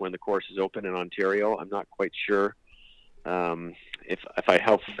golf when the course is open in Ontario. I'm not quite sure how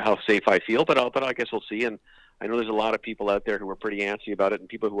safe I feel, but I guess we'll see. And I know there's a lot of people out there who are pretty antsy about it, and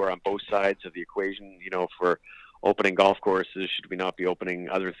people who are on both sides of the equation, for opening golf courses, should we not be opening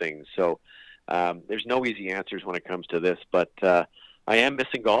other things? So there's no easy answers when it comes to this, but I am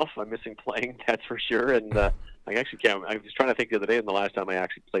missing golf. I'm missing playing, that's for sure. And I actually can't. I was trying to think the other day, and the last time I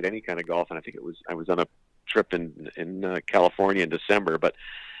actually played any kind of golf, and I think I was on a trip in California in December. But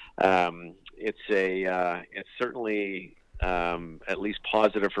it's certainly at least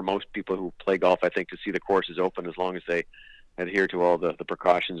positive for most people who play golf, I think, to see the courses open, as long as they adhere to all the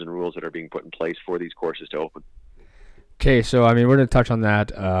precautions and rules that are being put in place for these courses to open. Okay, so we're going to touch on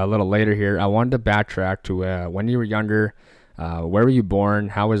that a little later here. I wanted to backtrack to when you were younger. Where were you born?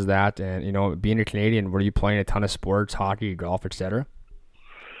 How was that? And being a Canadian, were you playing a ton of sports, hockey, golf, etc.?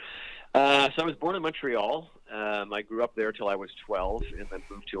 So I was born in Montreal. I grew up there till I was 12, and then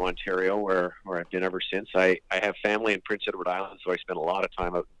moved to Ontario, where I've been ever since. I have family in Prince Edward Island, so I spent a lot of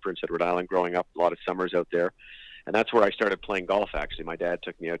time out in Prince Edward Island growing up, a lot of summers out there. And that's where I started playing golf, actually. My dad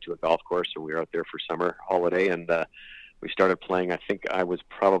took me out to a golf course, and we were out there for summer holiday, and we started playing. I think I was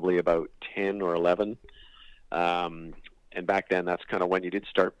probably about 10 or 11. And back then, that's kind of when you did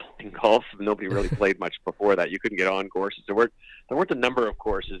start playing golf. Nobody really played much before that. You couldn't get on courses. There weren't the number of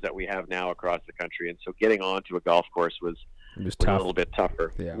courses that we have now across the country, and so getting onto a golf course was tough. A little bit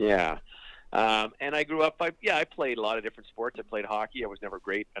tougher. Yeah. And I grew up. I played a lot of different sports. I played hockey. I was never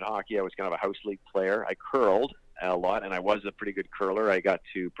great at hockey. I was kind of a house league player. I curled a lot, and I was a pretty good curler. I got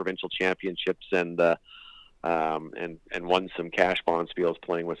to provincial championships and won some cash bond spiels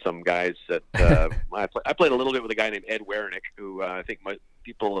playing with some guys that I played a little bit with a guy named Ed Wernick, who I think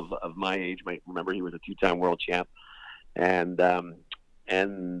people of my age might remember. He was a 2-time world champ, and then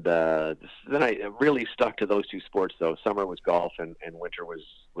I really stuck to those two sports, though. Summer was golf, and winter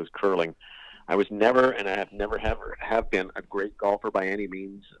was curling. I was never, and I have never have been a great golfer by any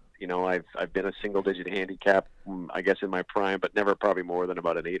means. I've been a single-digit handicap, I guess, in my prime, but never probably more than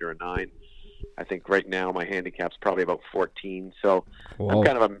about an 8 or a 9. I think right now my handicap's probably about 14. So Whoa.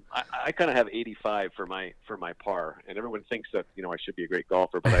 I kind of have 85 for my par, and everyone thinks that I should be a great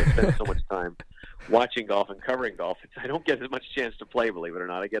golfer, but I spend so much time watching golf and covering golf. I don't get as much chance to play, believe it or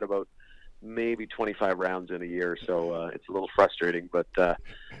not. I get about maybe 25 rounds in a year, so it's a little frustrating. But that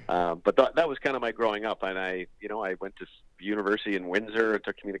was kind of my growing up, and I went to university in Windsor,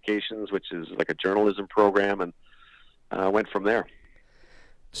 took communications, which is like a journalism program, and went from there.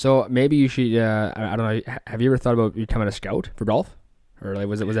 So maybe you should. I don't know. Have you ever thought about becoming a scout for golf, or like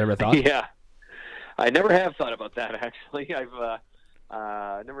was that ever a thought? Yeah, I never have thought about that actually.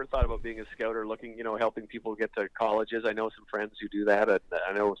 I've never thought about being a scout or looking, helping people get to colleges. I know some friends who do that.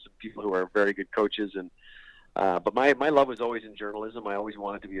 I know some people who are very good coaches, and but my love was always in journalism. I always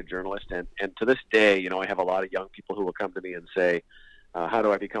wanted to be a journalist, and to this day, I have a lot of young people who will come to me and say, how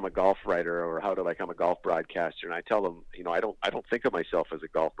do I become a golf writer, or how do I become a golf broadcaster? And I tell them, I don't think of myself as a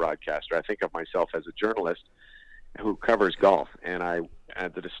golf broadcaster. I think of myself as a journalist who covers golf, and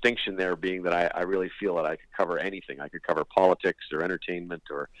the distinction there being that I really feel that I could cover anything. I could cover politics or entertainment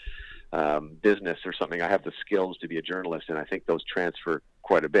or business or something. I have the skills to be a journalist, and I think those transfer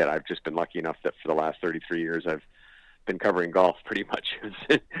quite a bit. I've just been lucky enough that for the last 33 years I've been covering golf pretty much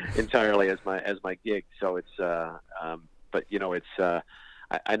entirely as my gig. So it's but it's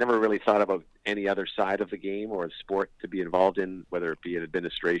I never really thought about any other side of the game or a sport to be involved in, whether it be in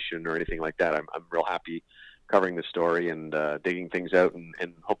administration or anything like that. I'm real happy covering the story and digging things out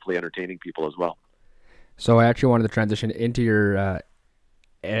and hopefully entertaining people as well. So I actually wanted to transition into your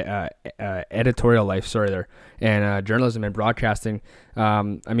editorial life, and journalism and broadcasting.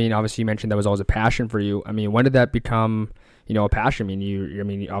 I mean, obviously you mentioned that was always a passion for you. I mean, when did that become, a passion? I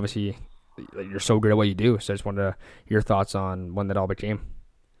mean, obviously you're so good at what you do. So I just wanted your thoughts on when that all became.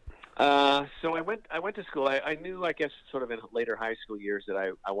 So I went to school. I knew, I guess, sort of in later high school years that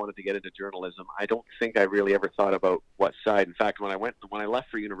I wanted to get into journalism. I don't think I really ever thought about what side. In fact, when I left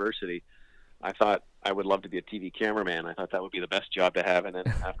for university, I thought I would love to be a TV cameraman. I thought that would be the best job to have. And then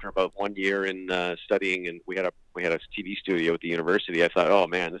after about 1 year in studying, and we had a TV studio at the university, I thought, oh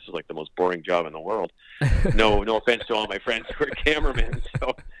man, this is like the most boring job in the world. No offense to all my friends who are cameramen.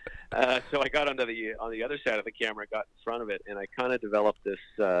 So I got on the other side of the camera, got in front of it, and I kind of developed this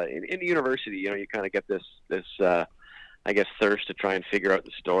in the university. You kind of get this I guess thirst to try and figure out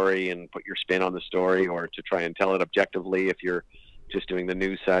the story and put your spin on the story, or to try and tell it objectively if you're just doing the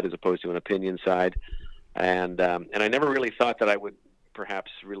news side as opposed to an opinion side. And I never really thought that I would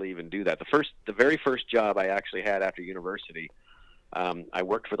perhaps really even do that. The very first job I actually had after university, I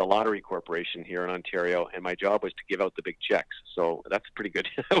worked for the Lottery Corporation here in Ontario, and my job was to give out the big checks. So that's pretty good.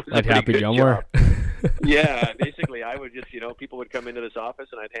 Like Happy Gilmore. Yeah, basically, I would just, people would come into this office,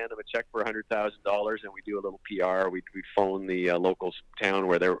 and I'd hand them a check for $100,000, and we'd do a little PR. We'd phone the local town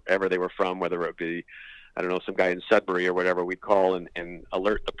wherever they were from, whether it be, I don't know, some guy in Sudbury or whatever. We'd call and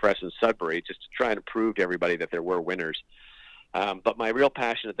alert the press in Sudbury just to try and prove to everybody that there were winners. But my real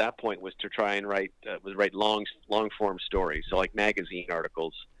passion at that point was to try and write long form stories, so like magazine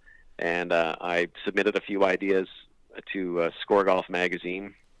articles. And I submitted a few ideas to Score Golf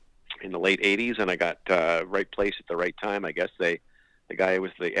magazine in the late '80s, and I got right place at the right time. I guess the guy who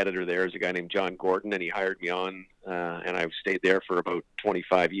was the editor there is a guy named John Gordon, and he hired me on, and I stayed there for about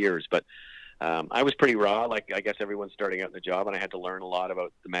 25 years. But I was pretty raw, like I guess everyone's starting out in the job, and I had to learn a lot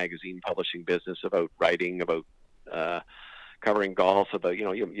about the magazine publishing business, about writing, about covering golf, about,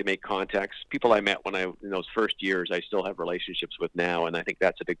 you make contacts. People I met in those first years, I still have relationships with now, and I think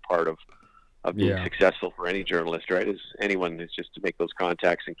that's a big part of being successful for any journalist, right? Is just to make those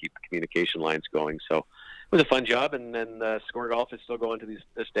contacts and keep the communication lines going. So it was a fun job, and then Score Golf is still going to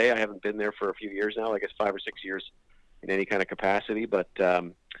this day. I haven't been there for a few years now, I guess 5 or 6 years in any kind of capacity, but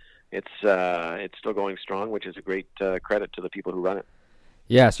it's still going strong, which is a great credit to the people who run it.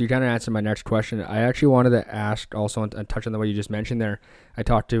 Yeah, so you kind of answered my next question. I actually wanted to ask also and touch on the way you just mentioned there. I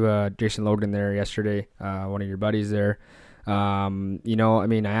talked to Jason Logan there yesterday, one of your buddies there. I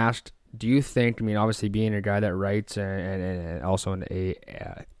asked, do you think, obviously being a guy that writes and also an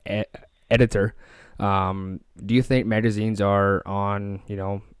editor, do you think magazines are on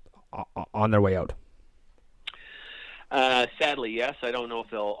their way out? Sadly, yes. I don't know if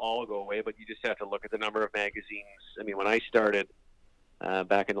they'll all go away, but you just have to look at the number of magazines. When I started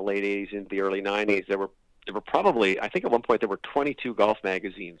back in the late 80s into the early 90s, there were probably, I think at one point there were 22 golf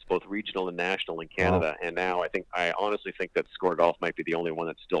magazines, both regional and national in Canada. Wow. And now I honestly think that Score Golf might be the only one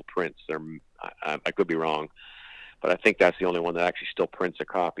that still prints. I could be wrong, but I think that's the only one that actually still prints a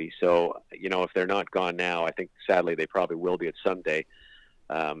copy. So, if they're not gone now, I think sadly they probably will be at some day,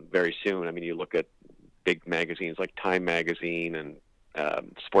 very soon. You look at big magazines like Time Magazine and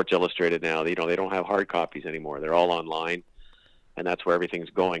Sports Illustrated now, they don't have hard copies anymore. They're all online. And that's where everything's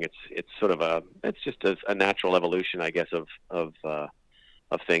going. It's just a natural evolution, I guess, of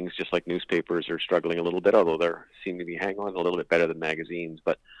things, just like newspapers are struggling a little bit, although they're seem to be hanging on a little bit better than magazines.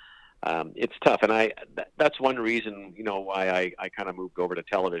 But it's tough, and that's one reason, why I kind of moved over to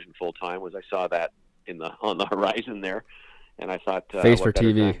television full time, was I saw that on the horizon there, and I thought face for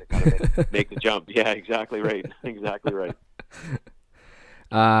TV to kind of make the jump. Yeah, exactly right. Exactly right.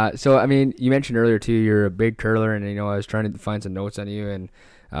 So I mean, you mentioned earlier too, you're a big curler, and I was trying to find some notes on you, and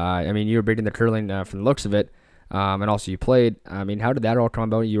I mean, you were big in the curling from the looks of it, and also you played. I mean, how did that all come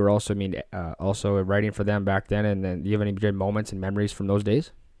about? You were also, also writing for them back then, and then do you have any good moments and memories from those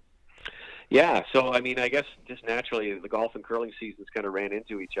days? Yeah, so I mean, I guess just naturally the golf and curling seasons kind of ran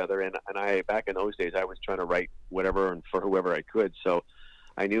into each other, and I back in those days I was trying to write whatever and for whoever I could. So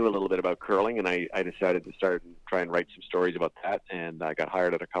I knew a little bit about curling, and I decided to start and try and write some stories about that. And I got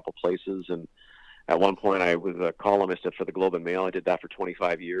hired at a couple places, and at one point I was a columnist for the Globe and Mail. I did that for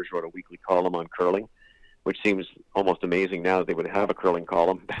 25 years, wrote a weekly column on curling, which seems almost amazing now that they would have a curling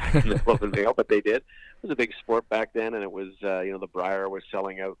column back in the Globe and Mail, but they did. It was a big sport back then, and it was, the Brier was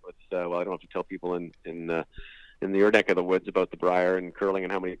selling out with, I don't have to tell people in your neck of the woods about the Brier and curling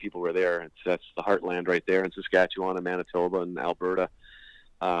and how many people were there. That's the heartland right there in Saskatchewan and Manitoba and Alberta.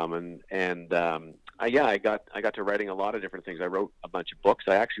 I got to writing a lot of different things. I wrote a bunch of books.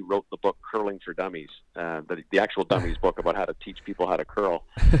 I actually wrote the book Curling for Dummies, the actual dummies book about how to teach people how to curl,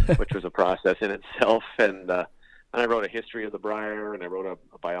 which was a process in itself. And I wrote a history of the Brier, and I wrote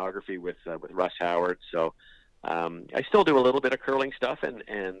a biography with Russ Howard. So I still do a little bit of curling stuff, and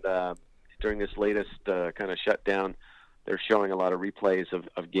during this latest kind of shutdown, they're showing a lot of replays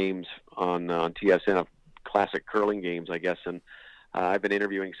of games on TSN, of classic curling games, I guess, and I've been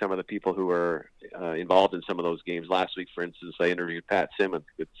interviewing some of the people who were involved in some of those games. Last week, for instance, I interviewed Pat Simmons,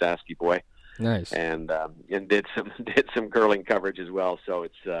 good Sasky boy. Nice. And did some curling coverage as well. So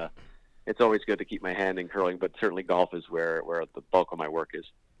it's always good to keep my hand in curling, but certainly golf is where the bulk of my work is.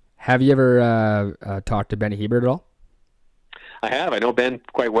 Have you ever talked to Benny Hebert at all? I have. I know Ben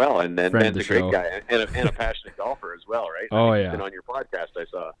quite well, and then Ben's a great show. guy and a passionate golfer as well, right? Oh, He's yeah. been on your podcast, I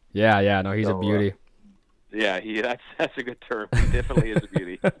saw. Yeah. No, he's a beauty. Yeah, that's a good term. He definitely is a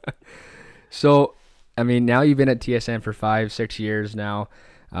beauty. So, I mean, now you've been at TSN for 5-6 years now.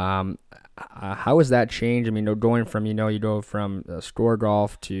 How has that changed? I mean, going from, you go from Score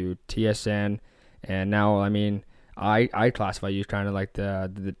Golf to TSN, and now, I mean, I classify you as kind of like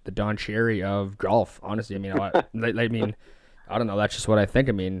the Don Cherry of golf, honestly. I mean, I don't know. That's just what I think.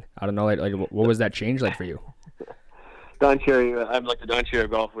 I mean, I don't know. Like what was that change like for you? Don Cherry, I'm like the Don Cherry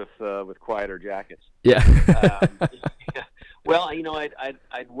of golf with quieter jackets. Yeah. Well,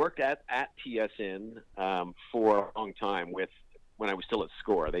 I'd worked at TSN for a long time when I was still at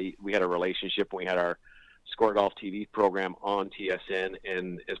Score. We had a relationship. We had our Score Golf TV program on TSN,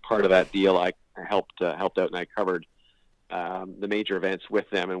 and as part of that deal, I helped out and I covered the major events with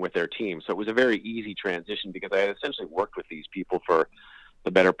them and with their team. So it was a very easy transition because I had essentially worked with these people for the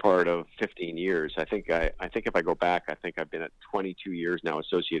better part of 15 years. I think if I go back, I think I've been at 22 years now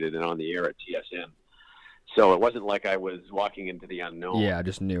associated and on the air at TSN. So it wasn't like I was walking into the unknown. Yeah,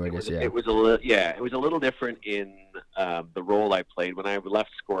 just new, I guess. Yeah. It was a little different in the role I played. When I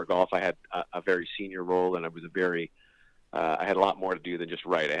left Score Golf, I had a very senior role, and I was I had a lot more to do than just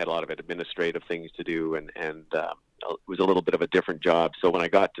write. I had a lot of administrative things to do, and it was a little bit of a different job. So when I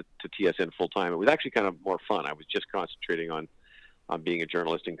got to TSN full time, it was actually kind of more fun. I was just concentrating on being a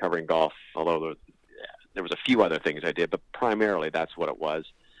journalist and covering golf, although there was a few other things I did, but primarily that's what it was.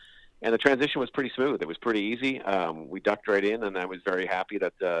 And the transition was pretty smooth. It was pretty easy. We ducked right in, and I was very happy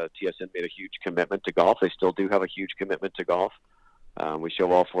that TSN made a huge commitment to golf. They still do have a huge commitment to golf. We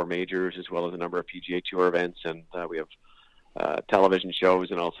show all 4 majors as well as a number of PGA Tour events, and we have television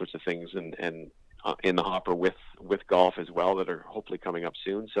shows and all sorts of things and in the hopper with golf as well that are hopefully coming up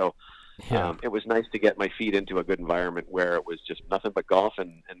soon. So it was nice to get my feet into a good environment where it was just nothing but golf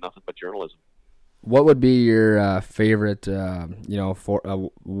and nothing but journalism. What would be your favorite, for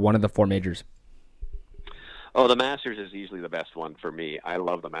one of the 4 majors? Oh, the Masters is easily the best one for me. I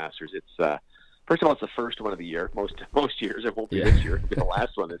love the Masters. It's first of all, it's the first one of the year. Most years it won't be this year. It'll be the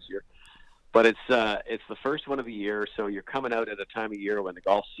last one this year. But it's the first one of the year, so you're coming out at a time of year when the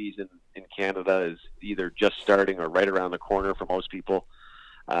golf season in Canada is either just starting or right around the corner for most people.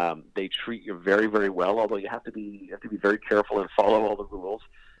 They treat you very, very well, although you have to be very careful and follow all the rules.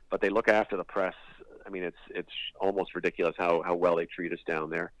 But they look after the press. I mean, it's almost ridiculous how well they treat us down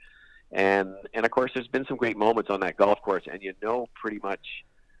there. And of course, there's been some great moments on that golf course, and pretty much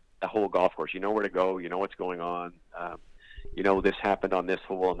the whole golf course. You know where to go. You know what's going on. This happened on this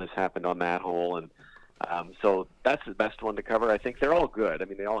hole and this happened on that hole, and so that's the best one to cover. I think they're all good. I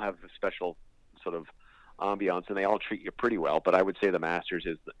mean, they all have a special sort of ambiance, and they all treat you pretty well. But I would say the Masters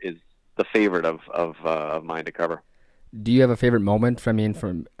is the favorite of mine to cover. Do you have a favorite moment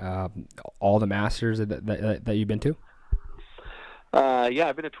from all the Masters that you've been to? Yeah,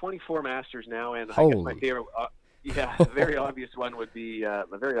 I've been to 24 Masters now, and I guess my favorite. The very obvious one would be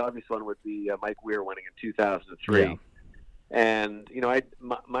Mike Weir winning in 2003. Yeah. And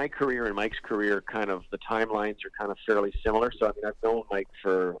my career and Mike's career, kind of the timelines are kind of fairly similar. So I mean, I've known Mike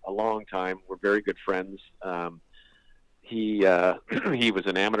for a long time. We're very good friends. He was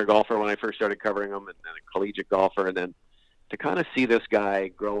an amateur golfer when I first started covering him, and then a collegiate golfer, and then to kind of see this guy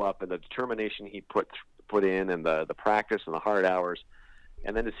grow up and the determination he put in, and the practice and the hard hours,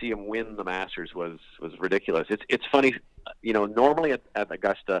 and then to see him win the Masters was ridiculous. It's funny, normally at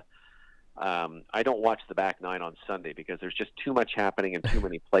Augusta, I don't watch the back nine on Sunday because there's just too much happening in too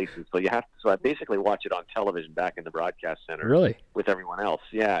many places. So I basically watch it on television back in the broadcast center. Really? With everyone else.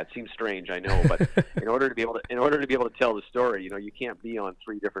 Yeah, it seems strange, I know, but in order to be able to tell the story, you can't be on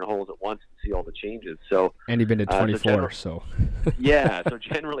 3 different holes at once and see all the changes. So and you've been to 24, so yeah. So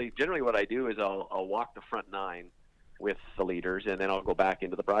generally what I do is I'll walk the front 9 with the leaders, and then I'll go back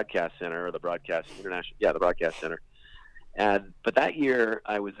into the broadcast center or the broadcast center. But that year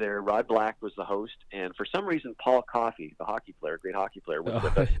I was there. Rod Black was the host, and for some reason Paul Coffey, the hockey player, great hockey player, was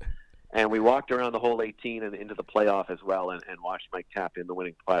with us. And we walked around the hole 18 and into the playoff as well, and watched Mike tap in the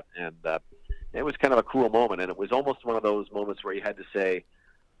winning putt. And it was kind of a cool moment, and it was almost one of those moments where you had to say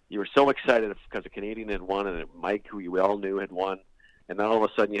you were so excited because a Canadian had won, and Mike, who we all knew, had won. And then all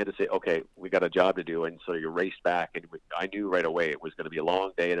of a sudden you had to say, okay, we got a job to do. And so you raced back, and I knew right away it was going to be a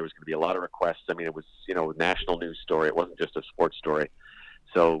long day. There was going to be a lot of requests. I mean, it was, national news story. It wasn't just a sports story.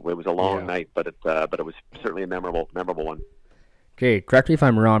 So it was a long night, but it was certainly a memorable one. Okay, correct me if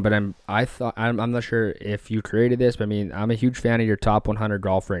I'm wrong, but I'm not sure if you created this, but I mean, I'm a huge fan of your top 100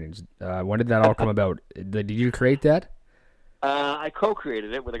 golf ratings. When did that all come about? Did you create that? I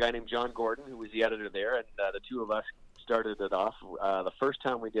co-created it with a guy named John Gordon, who was the editor there, and the two of us started it off. The first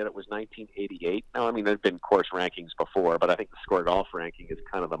time we did it was 1988. Now, I mean, there have been course rankings before, but I think the Score Golf ranking is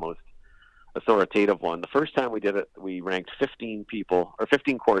kind of the most authoritative one. The first time we did it, we ranked 15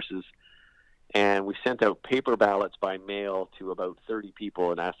 courses, and we sent out paper ballots by mail to about 30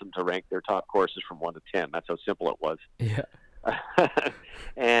 people and asked them to rank their top courses from 1 to 10. That's how simple it was. Yeah.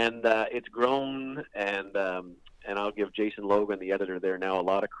 And it's grown, and I'll give Jason Logan, the editor there now, a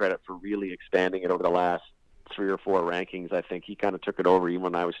lot of credit for really expanding it over the last 3 or 4 rankings. I think he kind of took it over even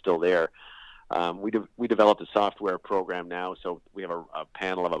when I was still there. We developed a software program now, so we have a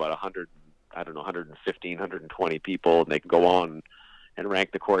panel of about 115, 120 people, and they can go on and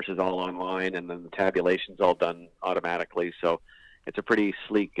rank the courses all online, and then the tabulation's all done automatically. So it's a pretty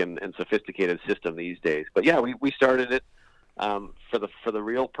sleek and sophisticated system these days. But yeah, we started it for the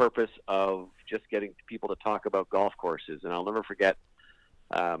real purpose of just getting people to talk about golf courses. And I'll never forget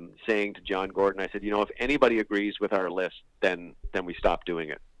saying to John Gordon, I said, if anybody agrees with our list, then we stop doing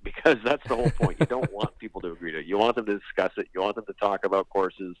it, because that's the whole point. You don't want people to agree to it. You want them to discuss it. You want them to talk about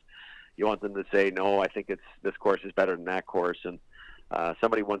courses. You want them to say, no, I think this course is better than that course. And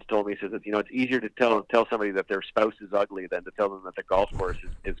somebody once told me, says that, it's easier to tell somebody that their spouse is ugly than to tell them that the golf course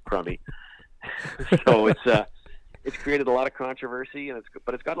is crummy. So it's created a lot of controversy,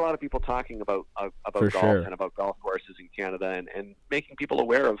 but it's got a lot of people talking about golf and about golf courses in Canada, and making people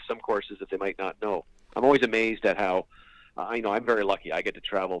aware of some courses that they might not know. I'm always amazed at how I'm very lucky. I get to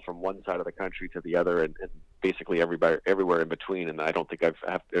travel from one side of the country to the other, and basically everywhere in between. And I don't think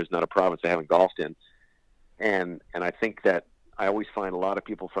there's not a province I haven't golfed in. And I think that I always find a lot of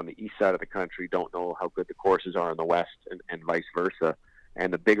people from the east side of the country don't know how good the courses are in the west, and vice versa.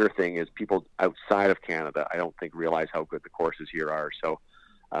 And the bigger thing is people outside of Canada, I don't think, realize how good the courses here are. So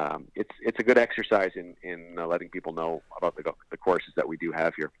it's a good exercise in letting people know about the courses that we do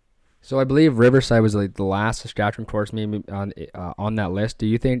have here. So I believe Riverside was like the last Saskatchewan course maybe on that list. Do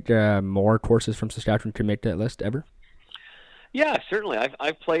you think more courses from Saskatchewan could make that list ever? Yeah, certainly.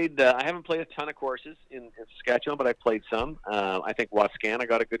 I've played. I haven't played a ton of courses in Saskatchewan, but I've played some. I think Wascana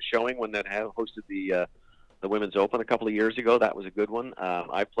got a good showing when that hosted the Women's Open a couple of years ago. That was a good one.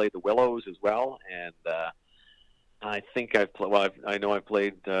 I played the Willows as well, and I think I've played. Well, I know I've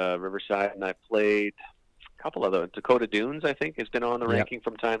played Riverside, and I've played a couple of the Dakota Dunes. I think has been on the ranking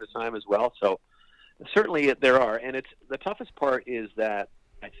from time to time as well. So certainly there are, and it's the toughest part is that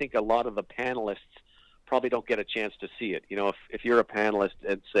I think a lot of the panelists probably don't get a chance to see it. If you're a panelist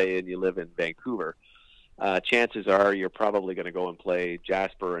and you live in Vancouver, chances are you're probably going to go and play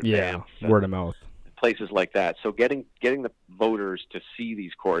Jasper and Banff, word of mouth, places like that. So getting the voters to see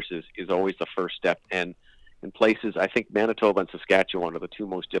these courses is always the first step. And in places. I think Manitoba and Saskatchewan are the two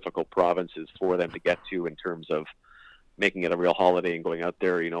most difficult provinces for them to get to in terms of making it a real holiday and going out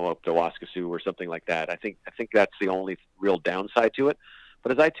there, up to Waskesiu or something like that. I think that's the only real downside to it.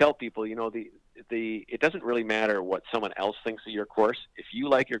 But as I tell people, it doesn't really matter what someone else thinks of your course. If you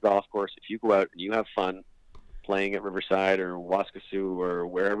like your golf course, if you go out and you have fun playing at Riverside or Waskesiu or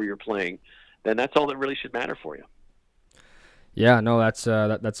wherever you're playing, then that's all that really should matter for you. Yeah, no, that's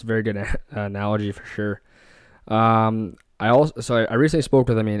a very good analogy for sure. I recently spoke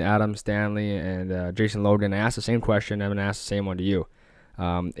with Adam Stanley and Jason Logan. I asked the same question. I'm going to ask the same one to you.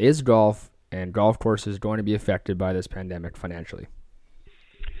 Is golf and golf courses going to be affected by this pandemic financially?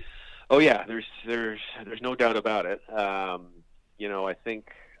 Oh yeah, there's no doubt about it. I think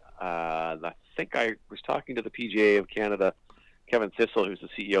I was talking to the PGA of Canada, Kevin Thistle, who's the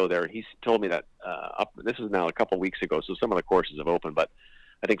CEO there, and he's told me that this is now a couple of weeks ago, so some of the courses have opened, but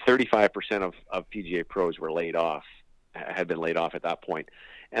I think 35% of PGA pros were laid off, had been laid off at that point.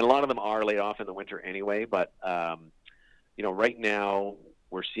 And a lot of them are laid off in the winter anyway, but, right now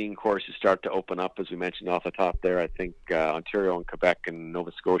we're seeing courses start to open up, as we mentioned off the top there. I think Ontario and Quebec and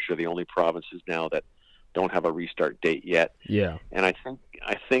Nova Scotia are the only provinces now that don't have a restart date yet. Yeah. And I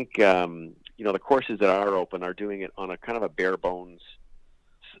think the courses that are open are doing it on a kind of a bare bones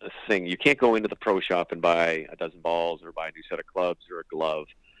thing. You can't go into the pro shop and buy a dozen balls or buy a new set of clubs or a glove.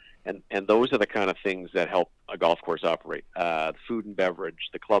 And those are the kind of things that help a golf course operate. The food and beverage,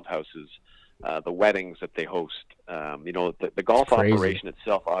 the clubhouses, the weddings that they host. The golf operation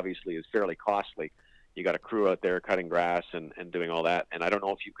itself obviously is fairly costly. You got a crew out there cutting grass and doing all that. And I don't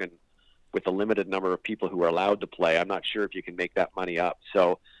know if you can, with the limited number of people who are allowed to play, I'm not sure if you can make that money up.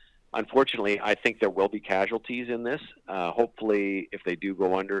 So unfortunately, I think there will be casualties in this. Hopefully, if they do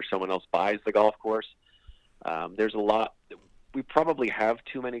go under, someone else buys the golf course. There's a lot. We probably have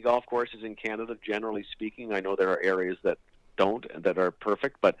too many golf courses in Canada, generally speaking. I know there are areas that don't and that are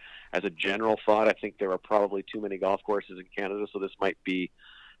perfect, but as a general thought, I think there are probably too many golf courses in Canada. So this might be,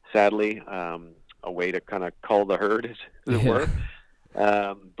 sadly, a way to kind of cull the herd, as it were.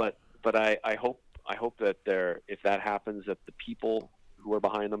 But I hope that if that happens, that the people who are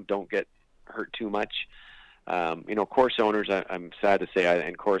behind them don't get hurt too much. Course owners, I'm sad to say,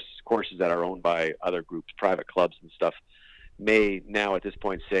 and courses that are owned by other groups, private clubs and stuff, may now at this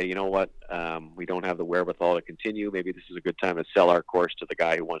point say, you know what, we don't have the wherewithal to continue. Maybe this is a good time to sell our course to the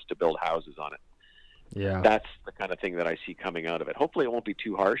guy who wants to build houses on it. Yeah, that's the kind of thing that I see coming out of it. Hopefully it won't be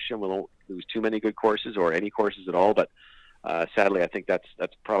too harsh and we won't lose too many good courses or any courses at all. But sadly, I think that's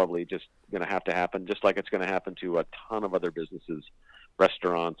probably just going to have to happen, just like it's going to happen to a ton of other businesses,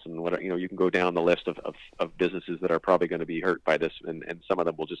 restaurants, and whatever. You can go down the list of businesses that are probably going to be hurt by this, and some of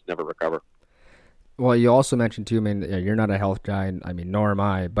them will just never recover. Well, you also mentioned too, you're not a health guy, and nor am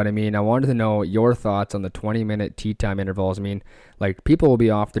I, but I wanted to know your thoughts on the 20-minute tee time intervals. People will be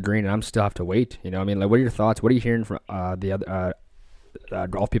off the green and I'm still have to wait, what are your thoughts? What are you hearing from the other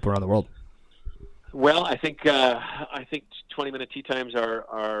golf people around the world? Well, I think 20-minute tee times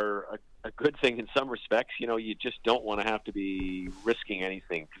are a good thing in some respects. You just don't want to have to be risking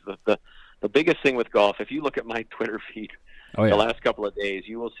anything, because the biggest thing with golf, if you look at my Twitter feed, the last couple of days,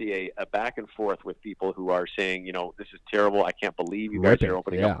 you will see a back and forth with people who are saying, this is terrible. I can't believe you guys are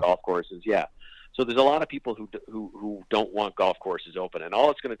opening up golf courses. Yeah. So there's a lot of people who don't want golf courses open, and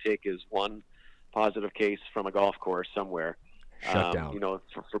all it's going to take is one positive case from a golf course somewhere. Shut down.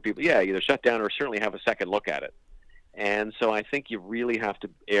 For people, either shut down or certainly have a second look at it. And so I think you really have to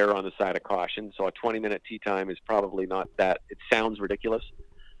err on the side of caution. So a 20-minute tee time is probably not that. It sounds ridiculous,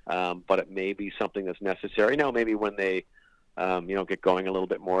 but it may be something that's necessary. Now, maybe when they get going a little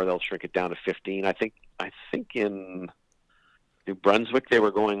bit more, they'll shrink it down to 15. I think in New Brunswick they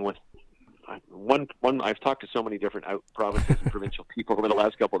were going with one. I've talked to so many different provinces and provincial people over the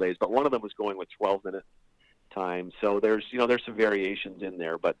last couple of days, but one of them was going with 12-minute time. So there's some variations in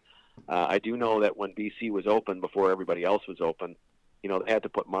there, but I do know that when BC was open, before everybody else was open, they had to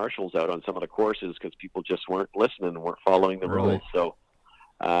put marshals out on some of the courses because people just weren't listening and weren't following the rules. So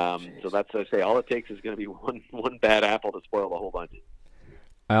that's, I say, all it takes is going to be one bad apple to spoil the whole bunch.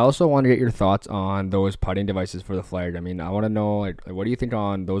 I also want to get your thoughts on those putting devices for the flag. I want to know, what do you think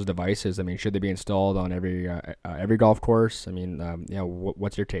on those devices? Should they be installed on every golf course?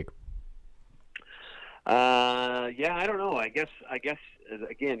 What's your take? I don't know. I guess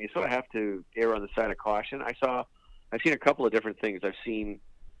again, you sort of have to err on the side of caution. I've seen a couple of different things. I've seen,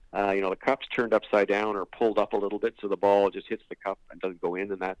 the cups turned upside down or pulled up a little bit so the ball just hits the cup and doesn't go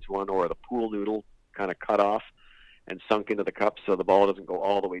in, and that's one. Or the pool noodle kind of cut off and sunk into the cup so the ball doesn't go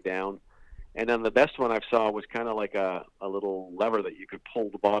all the way down. And then the best one I saw was kind of like a little lever that you could pull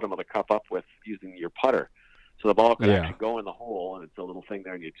the bottom of the cup up with using your putter. so the ball can actually go in the hole, and it's a little thing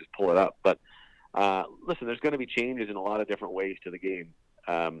there, and you just pull it up. But listen, there's going to be changes in a lot of different ways to the game.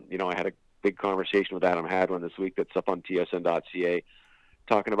 I had a big conversation with Adam Hadwin this week that's up on tsn.ca,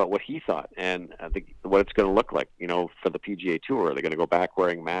 talking about what he thought and what it's going to look like, for the PGA Tour. Are they going to go back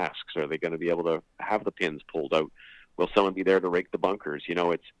wearing masks? Are they going to be able to have the pins pulled out? Will someone be there to rake the bunkers?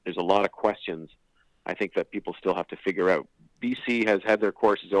 There's a lot of questions, I think, that people still have to figure out. BC has had their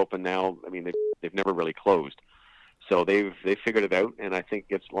courses open now. I mean, they've never really closed. So they've figured it out, and I think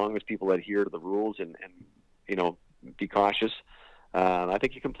as long as people adhere to the rules and be cautious, I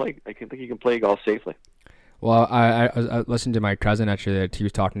think you can play. I think you can play golf safely. Well, I listened to my cousin actually that he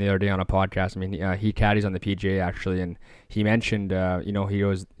was talking the other day on a podcast. I mean, he caddies on the PGA actually, and he mentioned, he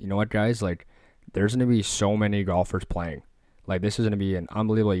goes, you know what, guys, like, there's going to be so many golfers playing. Like, this is going to be an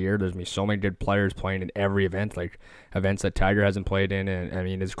unbelievable year. There's going to be so many good players playing in every event, like events that Tiger hasn't played in. And I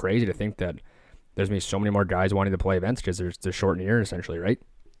mean, it's crazy to think that there's going to be so many more guys wanting to play events because there's the shortened year essentially, right?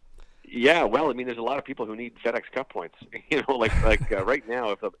 Yeah, well, I mean, there's a lot of people who need FedEx Cup points. Right now,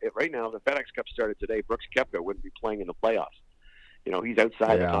 if the FedEx Cup started today, Brooks Koepka wouldn't be playing in the playoffs. He's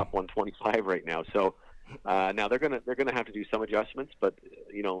outside the top 125 right now. So now they're gonna have to do some adjustments. But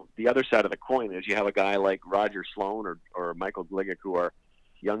the other side of the coin is you have a guy like Roger Sloan or Michael Gligic, who are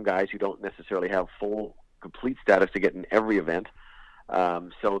young guys who don't necessarily have full complete status to get in every event.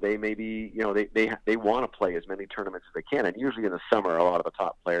 So they may be, they want to play as many tournaments as they can. And usually in the summer, a lot of the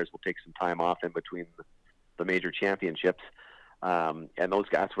top players will take some time off in between the major championships. And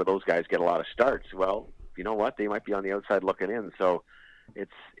that's where those guys get a lot of starts. Well, you know what? They might be on the outside looking in. So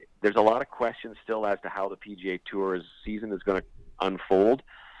there's a lot of questions still as to how the PGA Tour's season is going to unfold,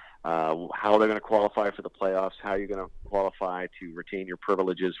 how they're going to qualify for the playoffs, how you're going to qualify to retain your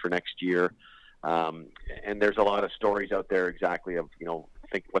privileges for next year. And there's a lot of stories out there exactly of,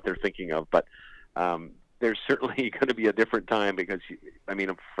 what they're thinking of. But there's certainly going to be a different time because,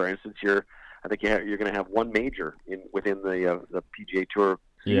 for instance, I think you're going to have one major within the PGA Tour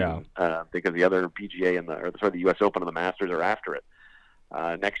season, because the other PGA and the U.S. Open and the Masters are after it.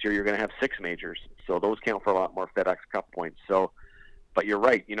 Next year you're going to have 6 majors, so those count for a lot more FedEx Cup points. So, but you're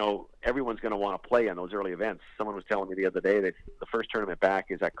right. Everyone's going to want to play in those early events. Someone was telling me the other day that the first tournament back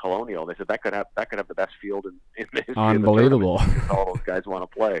is at Colonial. They said that could have the best field in the history. Unbelievable. Of the tournament. All those guys want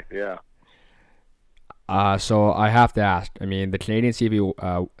to play. Yeah. So I have to ask. I mean, the Canadian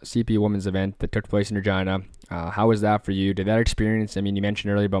CP Women's event that took place in Regina. How was that for you? Did that experience? I mean, you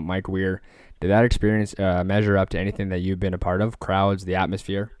mentioned earlier about Mike Weir. Did that experience measure up to anything that you've been a part of? Crowds, the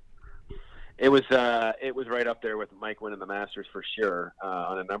atmosphere. It was right up there with Mike winning the Masters for sure,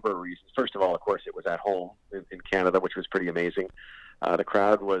 on a number of reasons. First of all, of course, it was at home in Canada, which was pretty amazing. The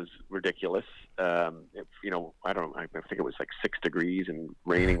crowd was ridiculous. I think it was like 6 degrees and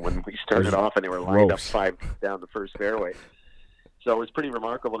raining when we started off, and they were lined up 5 down the first fairway. So it was pretty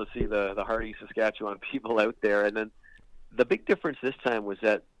remarkable to see the hardy Saskatchewan people out there. And then the big difference this time was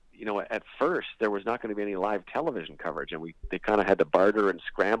that, at first there was not going to be any live television coverage, and they kind of had to barter and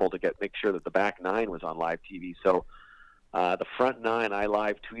scramble to make sure that the back 9 was on live TV. So the front 9, I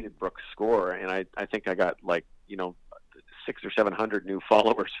live tweeted Brooks' score, and I think I got 600 or 700 new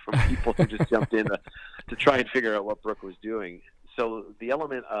followers from people who just jumped in to try and figure out what Brooke was doing. So the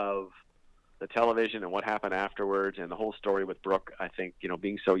element of the television and what happened afterwards and the whole story with Brooke, I think,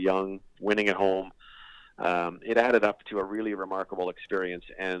 being so young, winning at home, it added up to a really remarkable experience.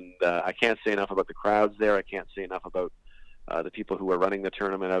 And I can't say enough about the crowds there. I can't say enough about the people who were running the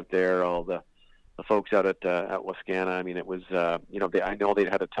tournament out there, all the folks out at Wascana. I mean, it was, I know they'd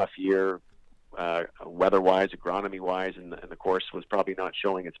had a tough year, weather-wise, agronomy-wise, and the course was probably not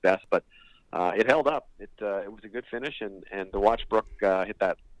showing its best, but it held up. It was a good finish, and to watch Brooke hit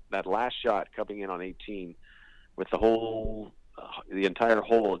that last shot coming in on 18 with the entire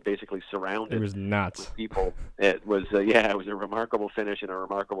hole basically surrounded. It was nuts. With people. It was it was a remarkable finish and a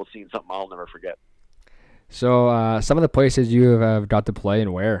remarkable scene, something I'll never forget. So some of the places you have got to play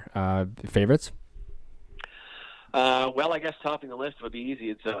and where, favorites? Well, I guess topping the list would be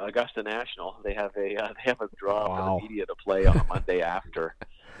easy. It's Augusta National. They have a draw for the media to play on Monday after,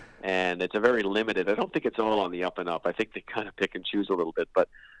 and it's a very limited. I don't think it's all on the up and up. I think they kind of pick and choose a little bit. But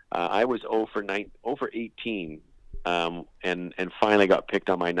I was 0 for 18, and finally got picked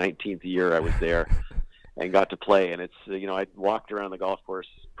on my 19th year I was there, and got to play. And it's I walked around the golf course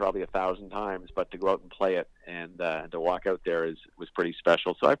probably 1,000 times, but to go out and play it and to walk out there was pretty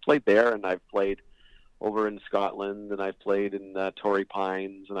special. So I played there, and I've played over in Scotland, and I've played in Torrey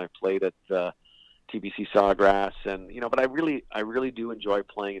Pines, and I've played at TBC Sawgrass, and but I really do enjoy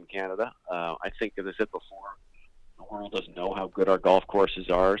playing in Canada. I think, as I said before, the world doesn't know how good our golf courses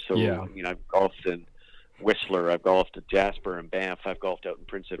are. So I've golfed in Whistler. I've golfed at Jasper and Banff. I've golfed out in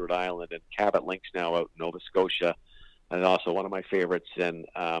Prince Edward Island, and Cabot Links now out in Nova Scotia. And also one of my favorites. And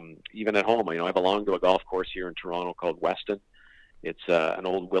even at home, I belong to a golf course here in Toronto called Weston. It's an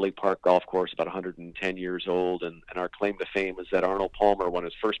old Willie Park golf course, about 110 years old. And our claim to fame is that Arnold Palmer won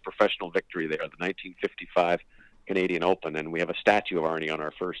his first professional victory there, the 1955 Canadian Open. And we have a statue of Arnie on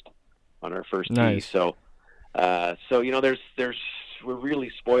our first Nice. tee. So we're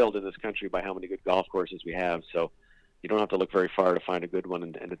really spoiled in this country by how many good golf courses we have. So you don't have to look very far to find a good one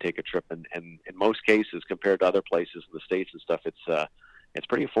and to take a trip. And in most cases, compared to other places in the States and stuff, it's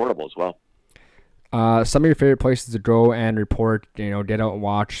pretty affordable as well. Some of your favorite places to go and report, get out and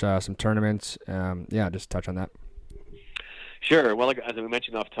watch some tournaments. Just touch on that. Sure. Well, as we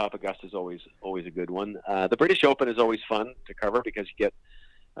mentioned off top, Augusta's always a good one. The British Open is always fun to cover because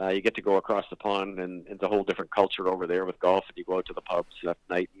you get to go across the pond, and it's a whole different culture over there with golf. And you go out to the pubs at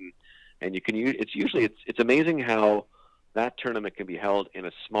night, and you can. It's amazing how that tournament can be held in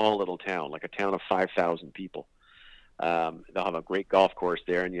a small little town, like a town of 5,000 people. They'll have a great golf course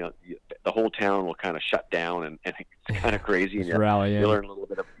there, and the whole town will kind of shut down, and it's kind of crazy. And you learn a little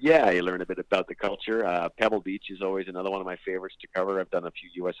bit you learn a bit about the culture. Pebble Beach is always another one of my favorites to cover. I've done a few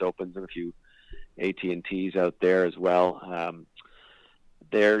U.S. Opens and a few AT&Ts out there as well. I'm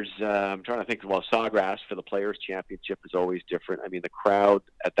trying to think. Well, Sawgrass for the Players Championship is always different. I mean, the crowd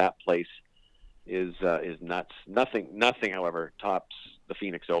at that place is nuts. Nothing, however, tops the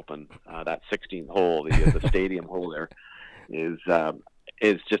Phoenix Open. That 16th hole, the stadium hole there, is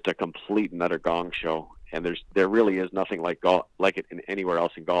just a complete and utter gong show. And there really is nothing like it anywhere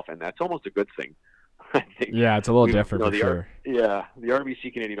else in golf, and that's almost a good thing. I think. Yeah, it's a little different for sure. The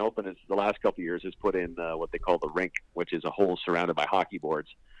RBC Canadian Open is the last couple of years has put in what they call the rink, which is a hole surrounded by hockey boards,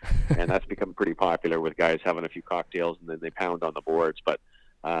 and that's become pretty popular with guys having a few cocktails and then they pound on the boards. But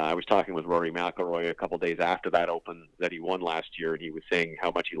I was talking with Rory McIlroy a couple of days after that Open that he won last year, and he was saying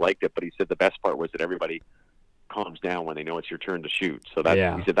how much he liked it. But he said the best part was that everybody calms down when they know it's your turn to shoot. So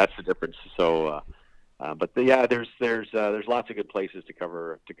he said that's the difference. So. There's lots of good places to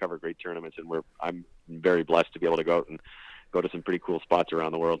cover great tournaments, and I'm very blessed to be able to go out and go to some pretty cool spots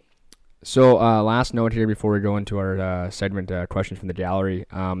around the world. So last note here before we go into our segment questions from the gallery.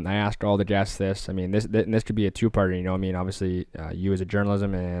 I asked all the guests this. I mean, this could be a two-parter. Obviously you as a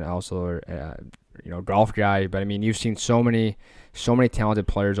journalism and also golf guy, but I mean you've seen so many talented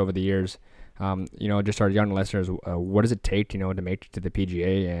players over the years. Just our young listeners, what does it take to make it to the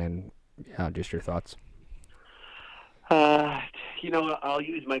PGA, and just your thoughts. I'll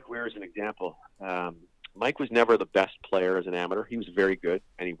use Mike Weir as an example. Mike was never the best player as an amateur. He was very good,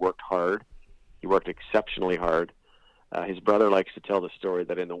 and he worked hard. He worked exceptionally hard. His brother likes to tell the story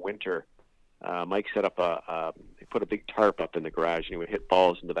that in the winter, Mike set up he put a big tarp up in the garage, and he would hit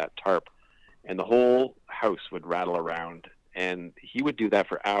balls into that tarp, and the whole house would rattle around. And he would do that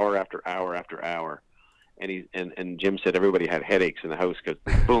for hour after hour after hour. And Jim said everybody had headaches in the house because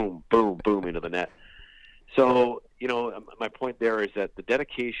boom, boom, boom into the net. So, my point there is that the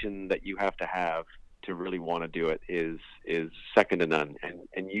dedication that you have to really want to do it is second to none.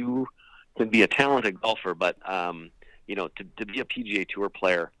 And you can be a talented golfer, but, to be a PGA Tour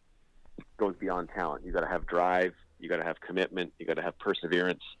player goes beyond talent. You got to have drive. You got to have commitment. You got to have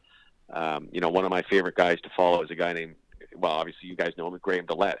perseverance. One of my favorite guys to follow is a guy named, well, obviously you guys know him, Graham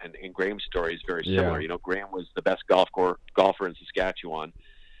Dillette, and Graham's story is very similar. Yeah. Graham was the best golfer in Saskatchewan,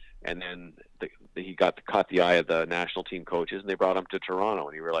 and then he caught the eye of the national team coaches, and they brought him to Toronto,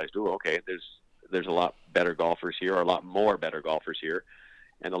 and he realized, there's a lot better golfers here, or a lot more better golfers here,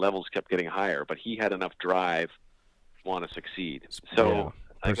 and the levels kept getting higher. But he had enough drive to want to succeed. So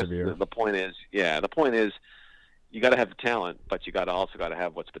I guess the point is, you got to have the talent, but you also got to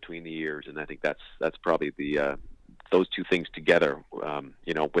have what's between the ears, and I think that's probably those two things together,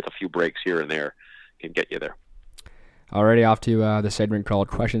 with a few breaks here and there, can get you there. Alrighty, off to the segment called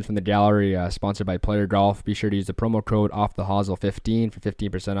Questions from the Gallery, sponsored by Player Golf. Be sure to use the promo code OFFTHEHOSEL15 for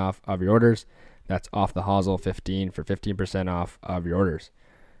 15% off of your orders. That's OFFTHEHOSEL15 for 15% off of your orders.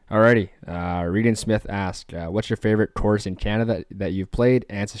 Alrighty, Regan Smith asked, what's your favorite course in Canada that you've played,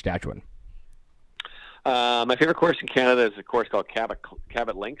 and Saskatchewan? My favorite course in Canada is a course called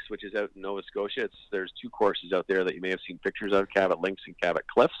Cabot Links, which is out in Nova Scotia. There's two courses out there that you may have seen pictures of, Cabot Links and Cabot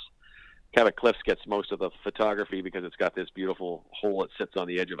Cliffs. Cabot Cliffs gets most of the photography because it's got this beautiful hole that sits on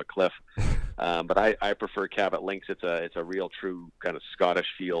the edge of a cliff. But I prefer Cabot Links. It's a real true kind of Scottish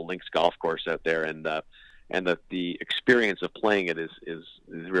feel links golf course out there, and the experience of playing it is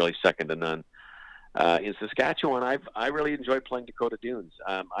really second to none. In Saskatchewan, I really enjoyed playing Dakota Dunes.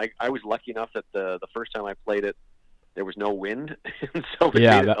 I was lucky enough that the first time I played it, there was no wind, and so it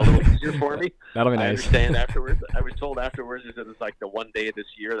Yeah, made it a little easier for me. That'll be I nice. understand afterwards. I was told afterwards that it's like the one day this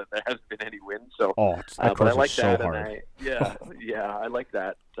year that there hasn't been any wind. So, That but I course like is so that, hard. and I like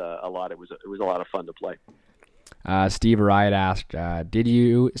that a lot. It was a lot of fun to play. Steve Riot asked, did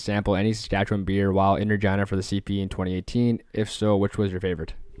you sample any Saskatchewan beer while in Regina for the CP in 2018? If so, which was your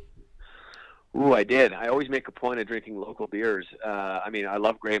favorite? Ooh, I did. I always make a point of drinking local beers. I mean, I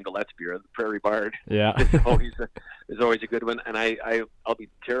love Graham Delette's beer, the Prairie Bard. Yeah. is always a good one. And I'll be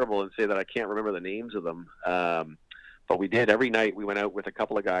terrible and say that I can't remember the names of them. But we did. Every night we went out with a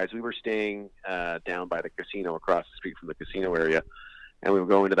couple of guys. We were staying down by the casino, across the street from the casino area. And we would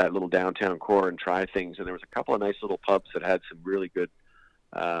go into that little downtown core and try things. And there was a couple of nice little pubs that had some really good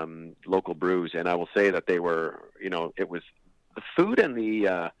local brews. And I will say that they were, it was the food and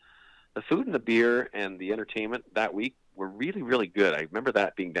the beer and the entertainment that week were really, really good. I remember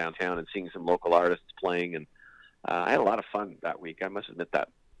that being downtown and seeing some local artists playing, and I had a lot of fun that week. I must admit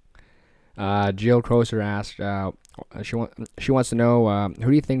that. Jill Croser asked, she wants to know, who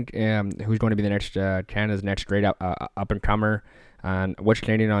do you think who's going to be the next Canada's next great up and comer, and which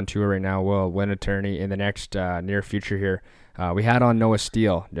Canadian on tour right now will win a tourney in the next near future here? We had on Noah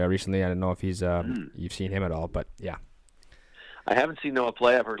Steele recently. I don't know if he's you've seen him at all, but yeah. I haven't seen Noah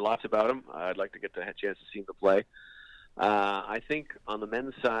play. I've heard lots about him. I'd like to get the chance to see him play. I think on the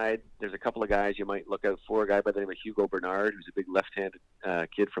men's side, there's a couple of guys you might look out for. A guy by the name of Hugo Bernard, who's a big left-handed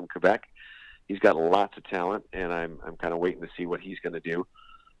kid from Quebec. He's got lots of talent, and I'm kind of waiting to see what he's going to do.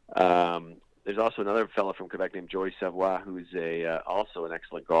 There's also another fellow from Quebec named Joey Savoie, who's also an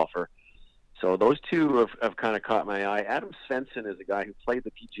excellent golfer. So those two have kind of caught my eye. Adam Svensson is a guy who played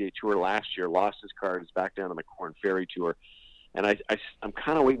the PGA Tour last year, lost his card, is back down on the Corn Ferry Tour. And I'm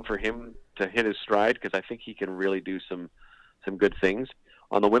kind of waiting for him to hit his stride, because I think he can really do some good things.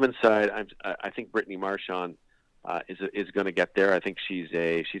 On the women's side, I think Brittany Marchand is going to get there. I think she's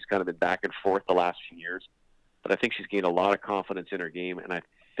kind of been back and forth the last few years, but I think she's gained a lot of confidence in her game, and I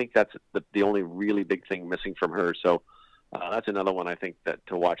think that's the only really big thing missing from her. So that's another one I think that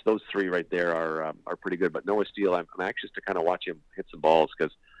to watch. Those three right there are pretty good. But Noah Steele, I'm anxious to kind of watch him hit some balls,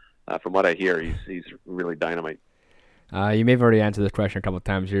 because from what I hear, he's really dynamite. You may have already answered this question a couple of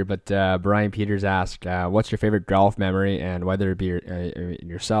times here, but Brian Peters asked, what's your favorite golf memory, and whether it be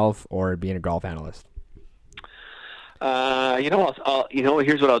yourself or being a golf analyst? Here's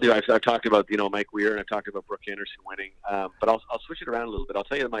what I'll do. I've talked about, Mike Weir, and I've talked about Brooke Henderson winning, but I'll switch it around a little bit. I'll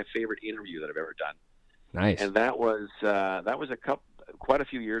tell you my favorite interview that I've ever done. Nice. And that was quite a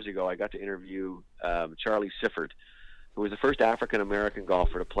few years ago. I got to interview Charlie Sifford, who was the first African-American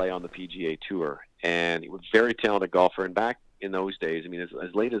golfer to play on the PGA Tour. And he was a very talented golfer. And back in those days, I mean,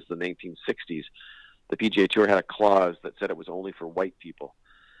 as late as the 1960s, the PGA Tour had a clause that said it was only for white people.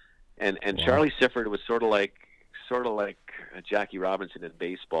 And wow. Charlie Sifford was sort of like Jackie Robinson in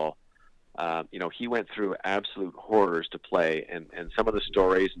baseball. He went through absolute horrors to play. And some of the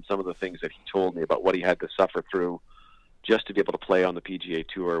stories and some of the things that he told me about what he had to suffer through just to be able to play on the PGA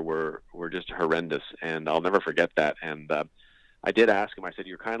Tour were just horrendous, and I'll never forget that. And I did ask him, I said,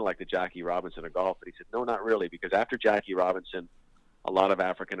 you're kind of like the Jackie Robinson of golf. And he said, no, not really, because after Jackie Robinson, a lot of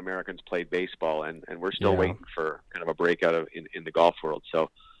African Americans played baseball, and we're still waiting for kind of a breakout in the golf world. So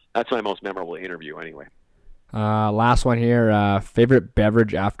that's my most memorable interview anyway. Last one here, favorite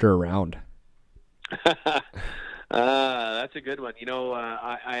beverage after a round? That's a good one.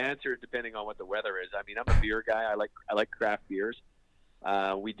 I answer depending on what the weather is. I mean, I'm a beer guy. I like craft beers.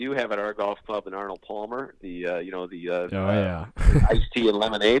 We do have at our golf club an Arnold Palmer, the iced tea and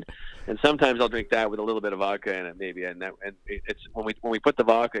lemonade, and sometimes I'll drink that with a little bit of vodka in it, maybe. And it's when we put the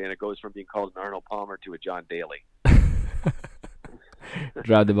vodka in, it goes from being called an Arnold Palmer to a John Daly.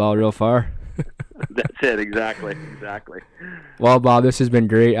 Drive the ball real far. That's it, exactly. Well, Bob, this has been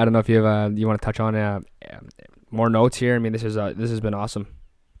great. I don't know if you have you want to touch on more notes here. I mean, this has been awesome.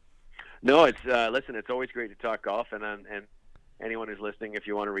 No, it's listen. It's always great to talk golf, and anyone who's listening, if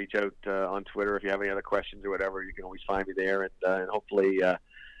you want to reach out on Twitter, if you have any other questions or whatever, you can always find me there, and hopefully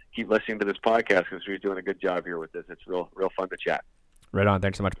keep listening to this podcast, because we're doing a good job here with this. It's real fun to chat. Right on.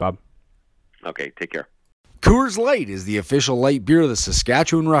 Thanks so much, Bob. Okay, take care. Coors Light is the official light beer of the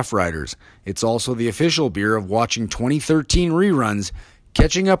Saskatchewan Roughriders. It's also the official beer of watching 2013 reruns,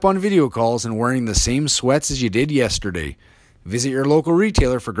 catching up on video calls, and wearing the same sweats as you did yesterday. Visit your local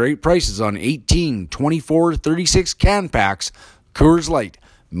retailer for great prices on 18, 24, 36 can packs. Coors Light,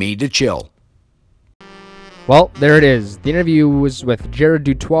 made to chill. Well, there it is. The interview was with Jared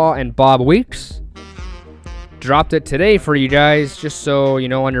Dutoit and Bob Weeks. Dropped it today for you guys, just so you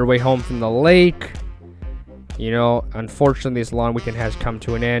know, on your way home from the lake. Unfortunately, this long weekend has come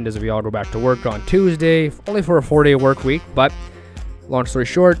to an end as we all go back to work on Tuesday, only for a 4-day work week. But long story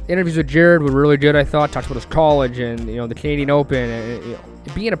short, interviews with Jared were really good, I thought. Talked about his college and, the Canadian Open and,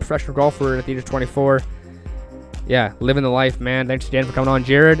 being a professional golfer at the age of 24. Yeah, living the life, man. Thanks again for coming on,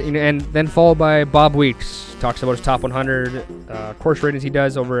 Jared. And then followed by Bob Weeks. Talks about his top 100 course ratings he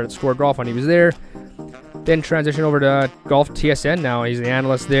does over at Score Golf when he was there. Then transition over to Golf TSN now. He's the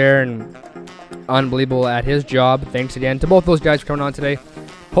analyst there and unbelievable at his job. Thanks again to both those guys for coming on today.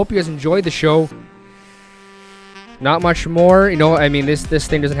 Hope you guys enjoyed the show. Not much more. This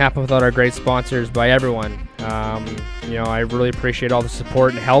thing doesn't happen without our great sponsors by everyone. I really appreciate all the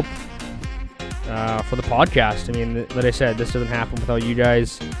support and help for the podcast. Like I said, this doesn't happen without you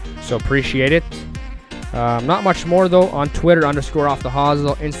guys, so appreciate it. Not much more though. On Twitter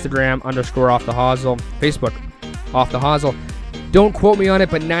 _OffTheHosel, Instagram _OffTheHosel, Facebook Off the Hosel. Don't quote me on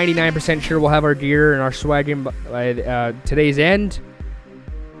it, but 99% sure we'll have our gear and our swag in by today's end.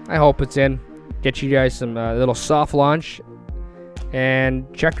 I hope it's in. Get you guys some little soft launch.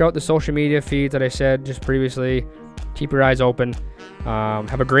 And check out the social media feeds that I said just previously. Keep your eyes open.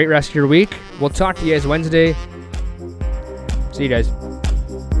 Have a great rest of your week. We'll talk to you guys Wednesday. See you guys.